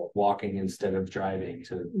incorporate into walking instead of driving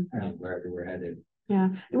to wherever we're headed. Yeah,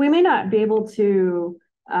 we may not be able to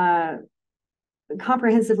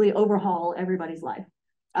comprehensively overhaul everybody's life,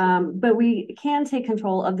 but we can take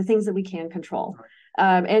control of the things that we can control.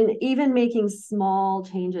 And even making small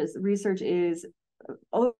changes, research is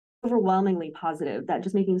overwhelmingly positive that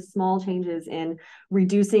just making small changes in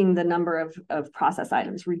reducing the number of processed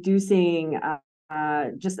items, reducing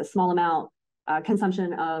just a small amount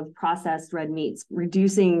consumption of processed red meats,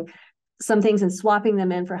 reducing some things and swapping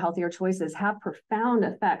them in for healthier choices have profound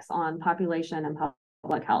effects on population and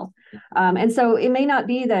public health. And so it may not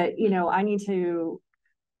be that, I need to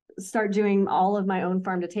start doing all of my own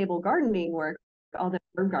farm to table gardening work, all the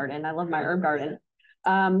herb garden. I love my herb garden.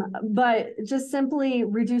 But just simply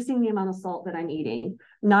reducing the amount of salt that I'm eating,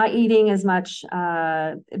 not eating as much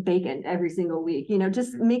bacon every single week,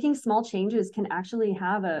 just making small changes can actually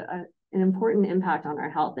have an important impact on our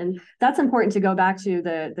health. And that's important to go back to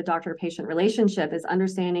the doctor-patient relationship, is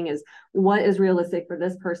understanding is what is realistic for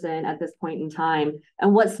this person at this point in time,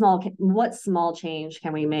 and what small change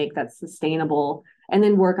can we make that's sustainable, and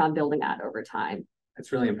then work on building that over time.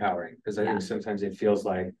 It's really empowering, because I think sometimes it feels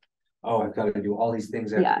like, oh, I've got to do all these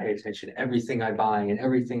things. I have to pay attention to everything I buy and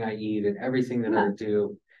everything I eat and everything that I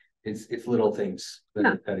do. It's little things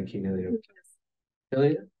that accumulate.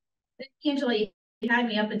 Ilya? Angela, you had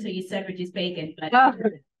me up until you said reduce bacon, but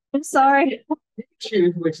I'm sorry.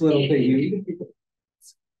 Choose which little thing you eat.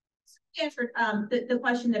 Answered the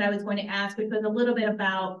question that I was going to ask, which was a little bit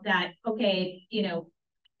about that. Okay,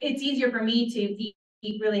 it's easier for me to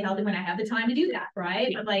eat really healthy when I have the time to do that,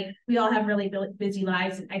 right? But like, we all have really busy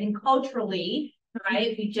lives, and I think culturally,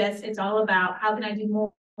 right, it's all about how can I do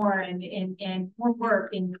more and more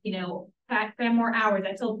work and cram more hours.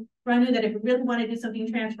 I told Branu that if we really want to do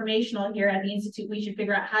something transformational here at the Institute, we should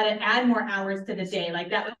figure out how to add more hours to the day. Like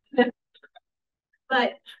that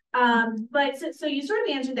So you sort of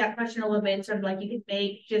answered that question a little bit, sort of like you could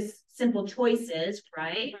make just simple choices,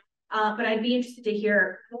 right? But I'd be interested to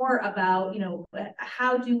hear more about,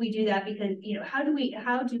 how do we do that? Because, how do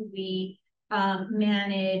we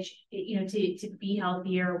manage, to be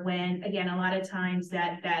healthier when, again, a lot of times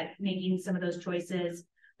that making some of those choices,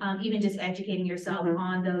 even just educating yourself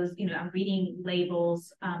on those, on reading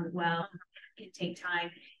labels, well, can take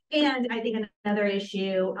time. And I think another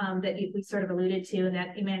issue that we sort of alluded to, and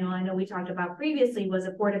that Emmanuel, I know we talked about previously, was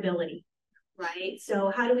affordability, right?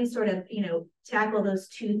 So how do we sort of, tackle those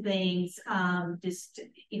two things, just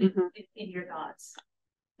in your thoughts?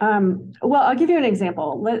 Well, I'll give you an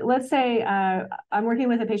example. Let's say I'm working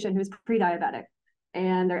with a patient who's pre-diabetic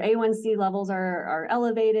and their A1C levels are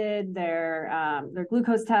elevated, their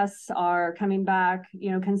glucose tests are coming back,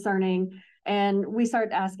 concerning. And we start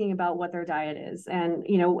asking about what their diet is. And,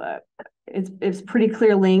 it's pretty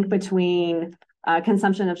clear link between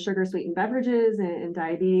consumption of sugar sweetened beverages and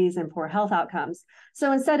diabetes and poor health outcomes.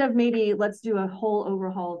 So instead of maybe let's do a whole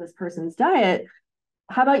overhaul of this person's diet,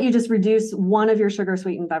 how about you just reduce one of your sugar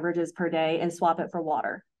sweetened beverages per day and swap it for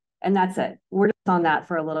water? And that's it. We're just on that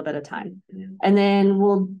for a little bit of time. And then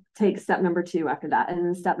we'll take step number 2 after that, and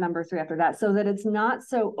then step number 3 after that, so that it's not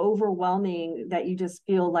so overwhelming that you just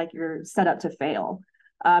feel like you're set up to fail.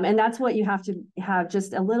 And that's what you have to have,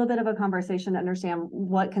 just a little bit of a conversation to understand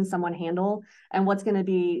what can someone handle and what's going to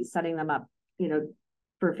be setting them up,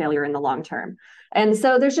 for failure in the long term. And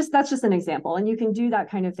so that's just an example. And you can do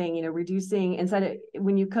that kind of thing, reducing,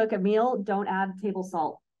 when you cook a meal, don't add table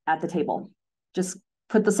salt at the table. Just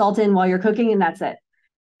put the salt in while you're cooking and that's it.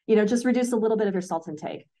 Just reduce a little bit of your salt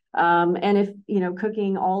intake. And if,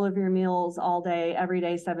 cooking all of your meals all day, every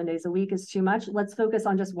day, 7 days a week is too much, let's focus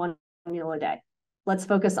on just one meal a day. Let's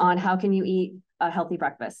focus on how can you eat a healthy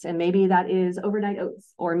breakfast. And maybe that is overnight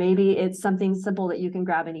oats, or maybe it's something simple that you can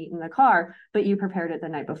grab and eat in the car, but you prepared it the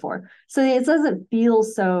night before. So it doesn't feel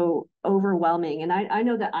so overwhelming. And I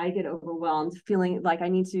know that I get overwhelmed feeling like I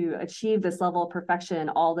need to achieve this level of perfection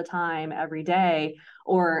all the time, every day,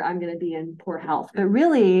 or I'm going to be in poor health. But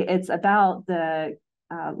really, it's about the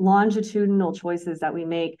longitudinal choices that we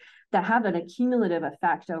make that have an accumulative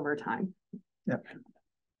effect over time. Yeah.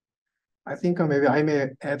 I think maybe I may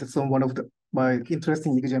add one of my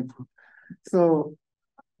interesting example. So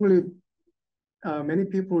really, many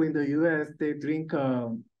people in the US, they drink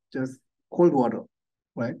just cold water,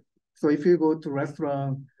 right? So if you go to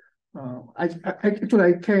restaurant, I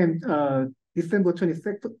came December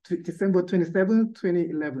 27,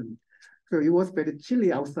 2011. So it was very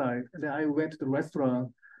chilly outside. And then I went to the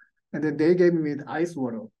restaurant and then they gave me the ice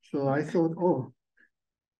water. So I thought, oh,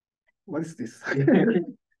 what is this?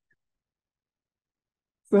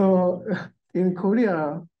 So in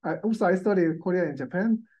Korea, I studied Korea and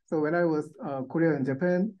Japan. So when I was Korea and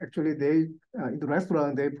Japan, actually they in the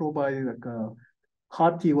restaurant they provide like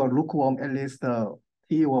hot tea or lukewarm, at least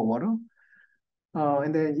tea or water.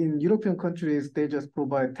 And then in European countries they just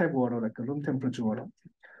provide tap water, like a room temperature water.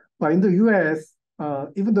 But in the US,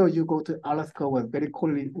 even though you go to Alaska, was very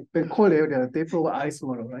cold area, they provide ice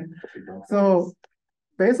water, right? So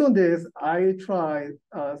based on this, I tried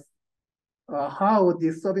how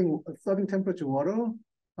the serving temperature water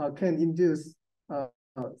can induce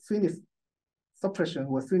sweetness suppression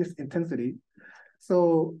or sweetness intensity.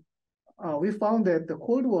 So we found that the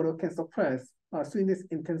cold water can suppress sweetness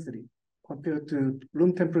intensity compared to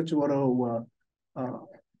room temperature water or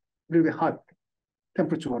really hot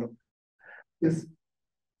temperature water. Yes.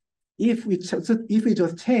 If we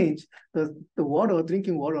just change the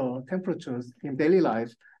drinking water temperatures in daily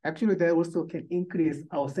life, actually that also can increase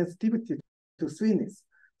our sensitivity to sweetness.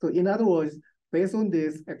 So in other words, based on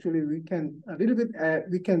this, actually we can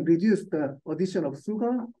we can reduce the addition of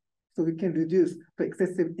sugar, so we can reduce the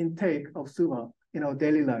excessive intake of sugar in our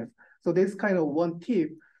daily life. So this kind of one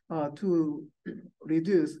tip to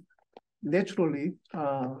reduce naturally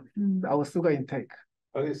our sugar intake.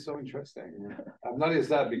 That is so interesting. I've noticed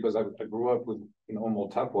that because I grew up with normal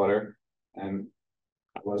tap water, and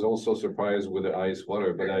I was also surprised with the ice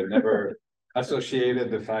water, but I never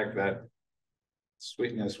associated the fact that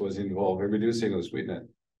sweetness was involved, reducing the sweetness.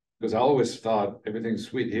 Because I always thought everything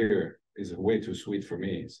sweet here is way too sweet for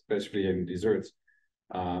me, especially in desserts.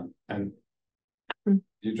 And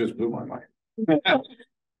you just blew my mind.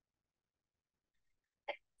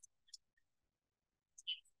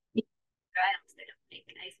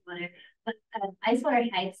 Ice water, but ice water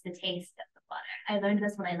hides the taste of the water. I learned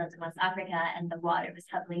this when I lived in West Africa, and the water was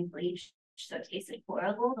heavily bleached, so it tasted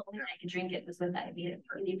horrible. The only way I could drink it was when I made it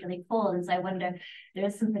really, really cold. And so I wonder,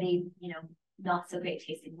 there's somebody, not so great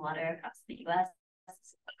tasting water across the US.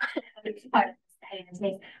 Part of this heighten the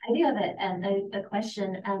taste. I do have a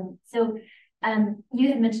question. So you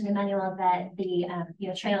had mentioned, Emmanuel, that the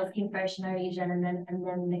trails came first in our region, and then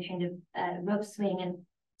the kind of Ropeswing, and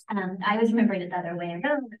I was remembering it the other way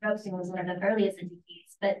around. The Ropeswing was one of the earliest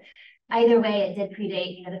entities, but either way, it did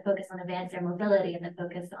predate the focus on advanced air mobility and the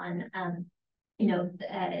focus on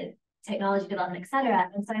technology development, et cetera.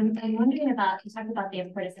 And so I'm wondering about, you talked about the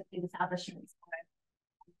importance of food establishments for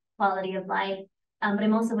quality of life, but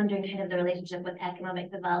I'm also wondering kind of the relationship with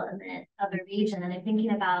economic development of a region. And I'm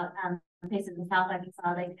thinking about places in South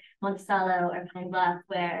Arkansas like Monticello or Pine Bluff,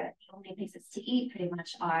 where the only places to eat pretty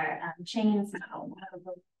much are chains have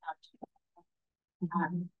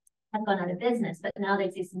gone out of business, but now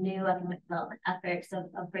there's these new economic development efforts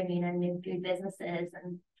of bringing in new food businesses.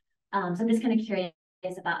 And so I'm just kind of curious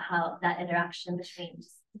about how that interaction between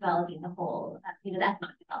just developing the whole, the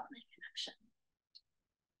economic development connection.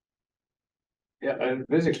 Yeah, and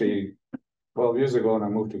basically 12 years ago when I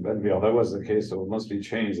moved to Bentonville, that was the case, so it must be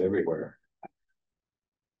changed everywhere.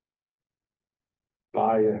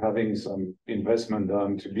 By having some investment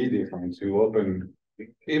done to be different, to open,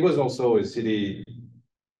 it was also a city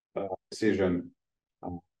decision.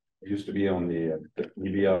 It used to be on the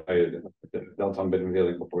DBI, the Downtown Bentonville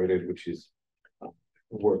Incorporated, which is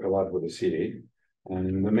work a lot with the city.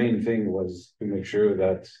 And the main thing was to make sure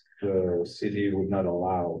that the city would not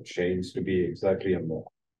allow chains to be exactly in the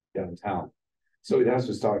downtown. So it has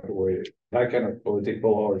to start with that kind of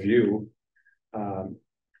political view, a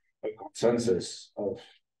consensus of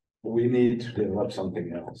we need to develop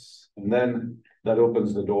something else. And then that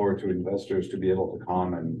opens the door to investors to be able to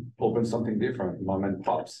come and open something different, mom and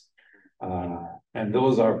pops. And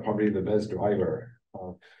those are probably the best driver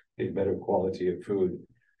of a better quality of food,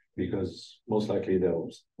 because most likely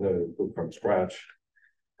they'll cook from scratch,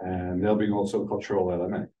 and there'll be also cultural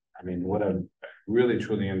element. I mean, what I've really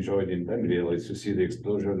truly enjoyed in Bentonville is to see the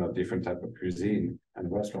explosion of different type of cuisine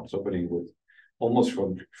and restaurants opening with almost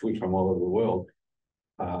from food from all over the world.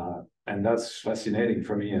 And that's fascinating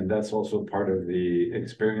for me. And that's also part of the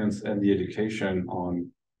experience and the education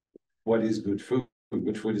on what is good food.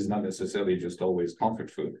 Good food is not necessarily just always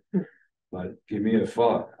comfort food, but give me a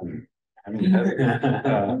pho.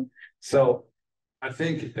 So I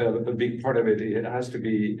think a big part of it has to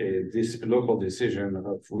be this local decision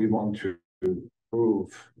of we want to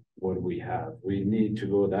prove what we have. We need to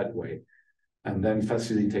go that way and then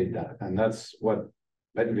facilitate that. And that's what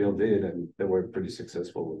Bentonville did, and they were pretty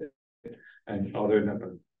successful with it. And other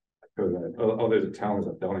towns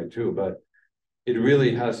have done it too, but it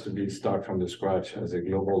really has to start from the scratch as a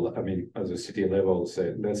global, as a city level,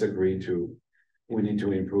 say, let's agree to, we need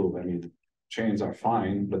to improve. Chains are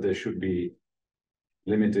fine, but they should be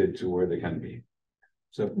limited to where they can be.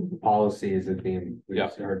 So policy is a theme. We've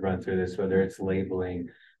heard run through this, whether it's labeling,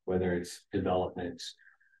 whether it's development,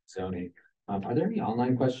 zoning. Are there any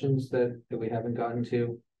online questions that we haven't gotten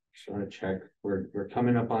to? Just want to check. We're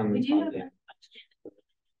coming up on we do have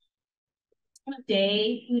a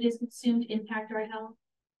day food is consumed impact our health?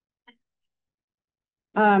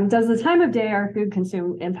 Does the time of day our food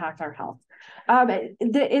consumed impact our health?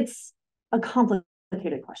 It's a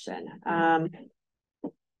complicated question.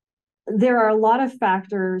 There are a lot of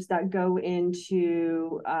factors that go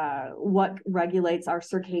into what regulates our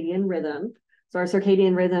circadian rhythm. So our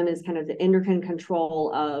circadian rhythm is kind of the endocrine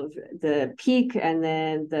control of the peak and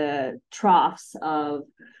then the troughs of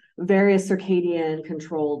various circadian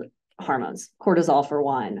controlled hormones, cortisol for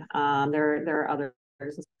one. There are others.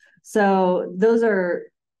 So those are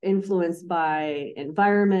influenced by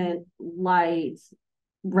environment, light,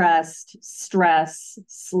 rest, stress,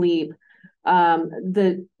 sleep.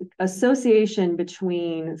 The association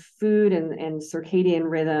between food and circadian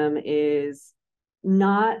rhythm is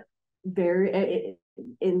not very,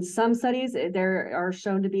 in some studies there are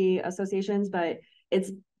shown to be associations, but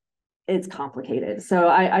it's complicated. So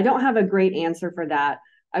I don't have a great answer for that.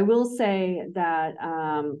 I will say that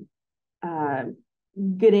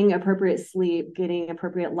getting appropriate sleep, getting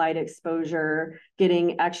appropriate light exposure,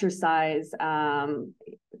 getting exercise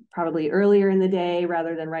probably earlier in the day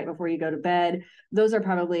rather than right before you go to bed, those are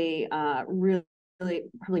probably really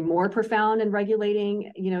probably more profound in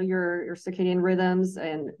regulating your circadian rhythms,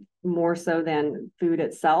 and more so than food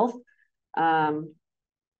itself.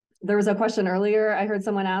 There was a question earlier I heard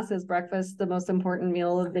someone ask, is breakfast the most important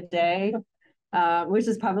meal of the day? Which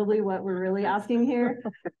is probably what we're really asking here.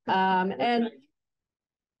 And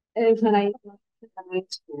can I?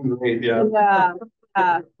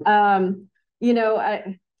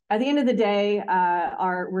 At the end of the day,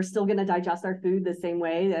 we're still going to digest our food the same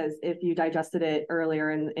way as if you digested it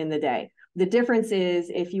earlier in the day. The difference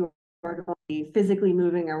is if you are going physically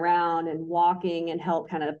moving around and walking and help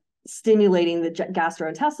kind of stimulating the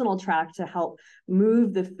gastrointestinal tract to help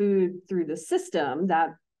move the food through the system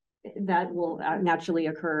that will naturally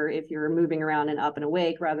occur if you're moving around and up and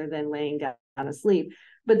awake rather than laying down asleep.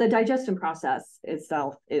 But the digestion process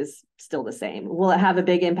itself is still the same. Will it have a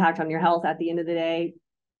big impact on your health at the end of the day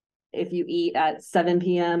if you eat at 7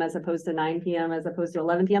 p.m. as opposed to 9 p.m. as opposed to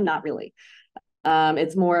 11 p.m.? Not really.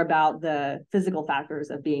 It's more about the physical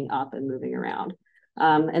factors of being up and moving around.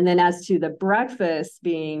 And then as to the breakfast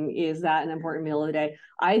being, is that an important meal of the day?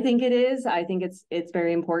 I think it is. I think it's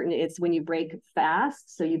very important. It's when you break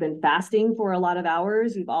fast. So you've been fasting for a lot of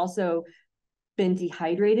hours. You've also been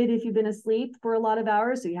dehydrated if you've been asleep for a lot of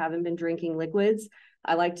hours, so you haven't been drinking liquids.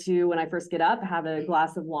 I like to, when I first get up, have a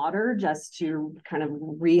glass of water just to kind of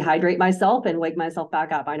rehydrate myself and wake myself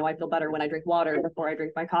back up. I know I feel better when I drink water before I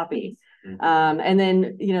drink my coffee. And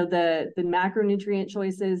then, you know, the macronutrient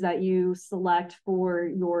choices that you select for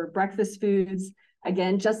your breakfast foods,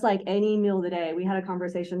 again, just like any meal of the day. We had a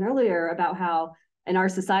conversation earlier about how in our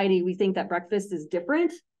society, we think that breakfast is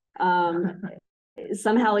different.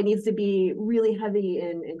 Somehow it needs to be really heavy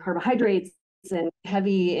in carbohydrates and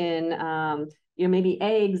heavy in you know, maybe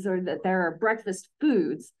eggs, or that there are breakfast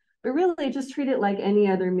foods, but really just treat it like any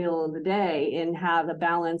other meal of the day and have a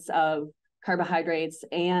balance of carbohydrates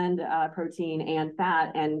and protein and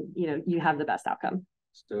fat, and you know, you have the best outcome.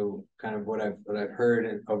 So kind of what I've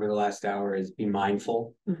heard over the last hour is be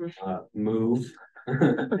mindful, move,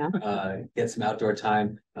 get some outdoor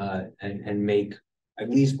time, and make at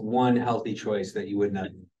least one healthy choice that you would not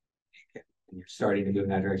make when you're starting to move in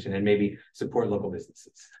that direction, and maybe support local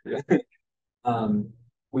businesses.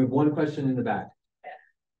 We have one question in the back.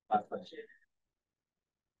 Last question.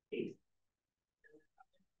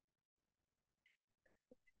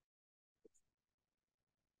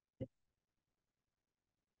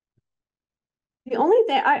 The only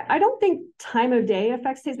thing, I don't think time of day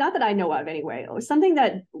affects taste, not that I know of anyway. Something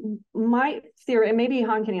that my theory, and maybe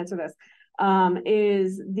Han can answer this,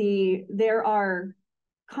 is there are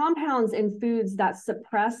compounds in foods that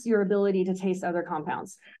suppress your ability to taste other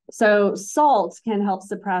compounds. So salt can help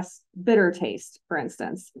suppress bitter taste, for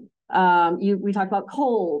instance. We talked about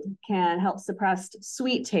cold can help suppress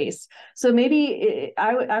sweet taste. So maybe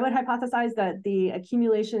I would hypothesize that the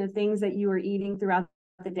accumulation of things that you are eating throughout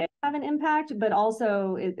the day have an impact, but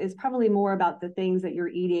also it's probably more about the things that you're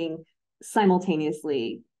eating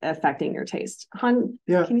simultaneously affecting your taste. Han,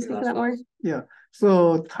 can you speak to that more? Yeah.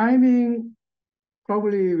 So timing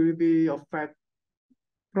probably will be affected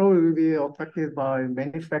by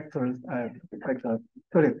many factors.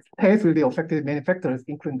 Taste will be affected by many factors,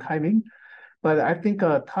 including timing. But I think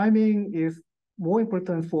timing is more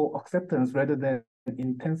important for acceptance rather than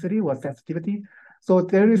intensity or sensitivity. So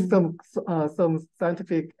there is some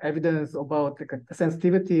scientific evidence about the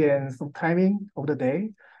sensitivity and some timing of the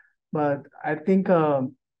day, but I think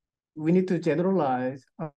we need to generalize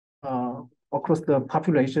across the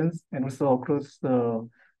populations and also across the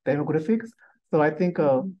demographics. So I think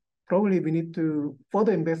probably we need to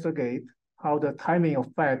further investigate how the timing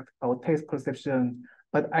affects our taste perception.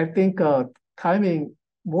 But I think timing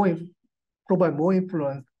provide more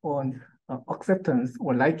influence on acceptance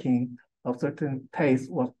or liking of certain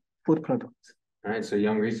taste or food products. All right, so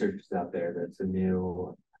young researchers out there, that's a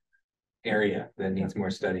new area that needs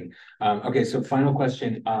more study. Okay, so final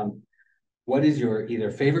question. What is your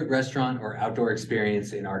either favorite restaurant or outdoor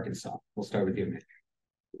experience in Arkansas? We'll start with you, Emmanuel.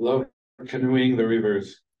 Love canoeing the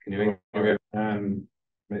rivers, and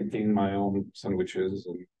making my own sandwiches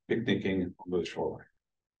and picnicking on the shoreline.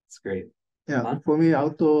 It's great. Yeah, for me,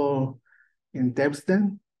 outdoor in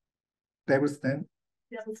Devston. Being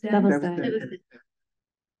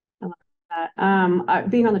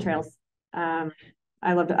on the trails. I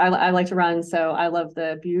like to run, so I love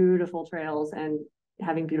the beautiful trails and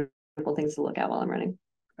having beautiful things to look at while I'm running.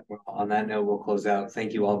 Well, on that note, we'll close out.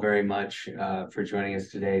 Thank you all very much for joining us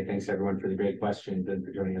today. Thanks everyone for the great questions and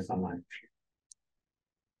for joining us online.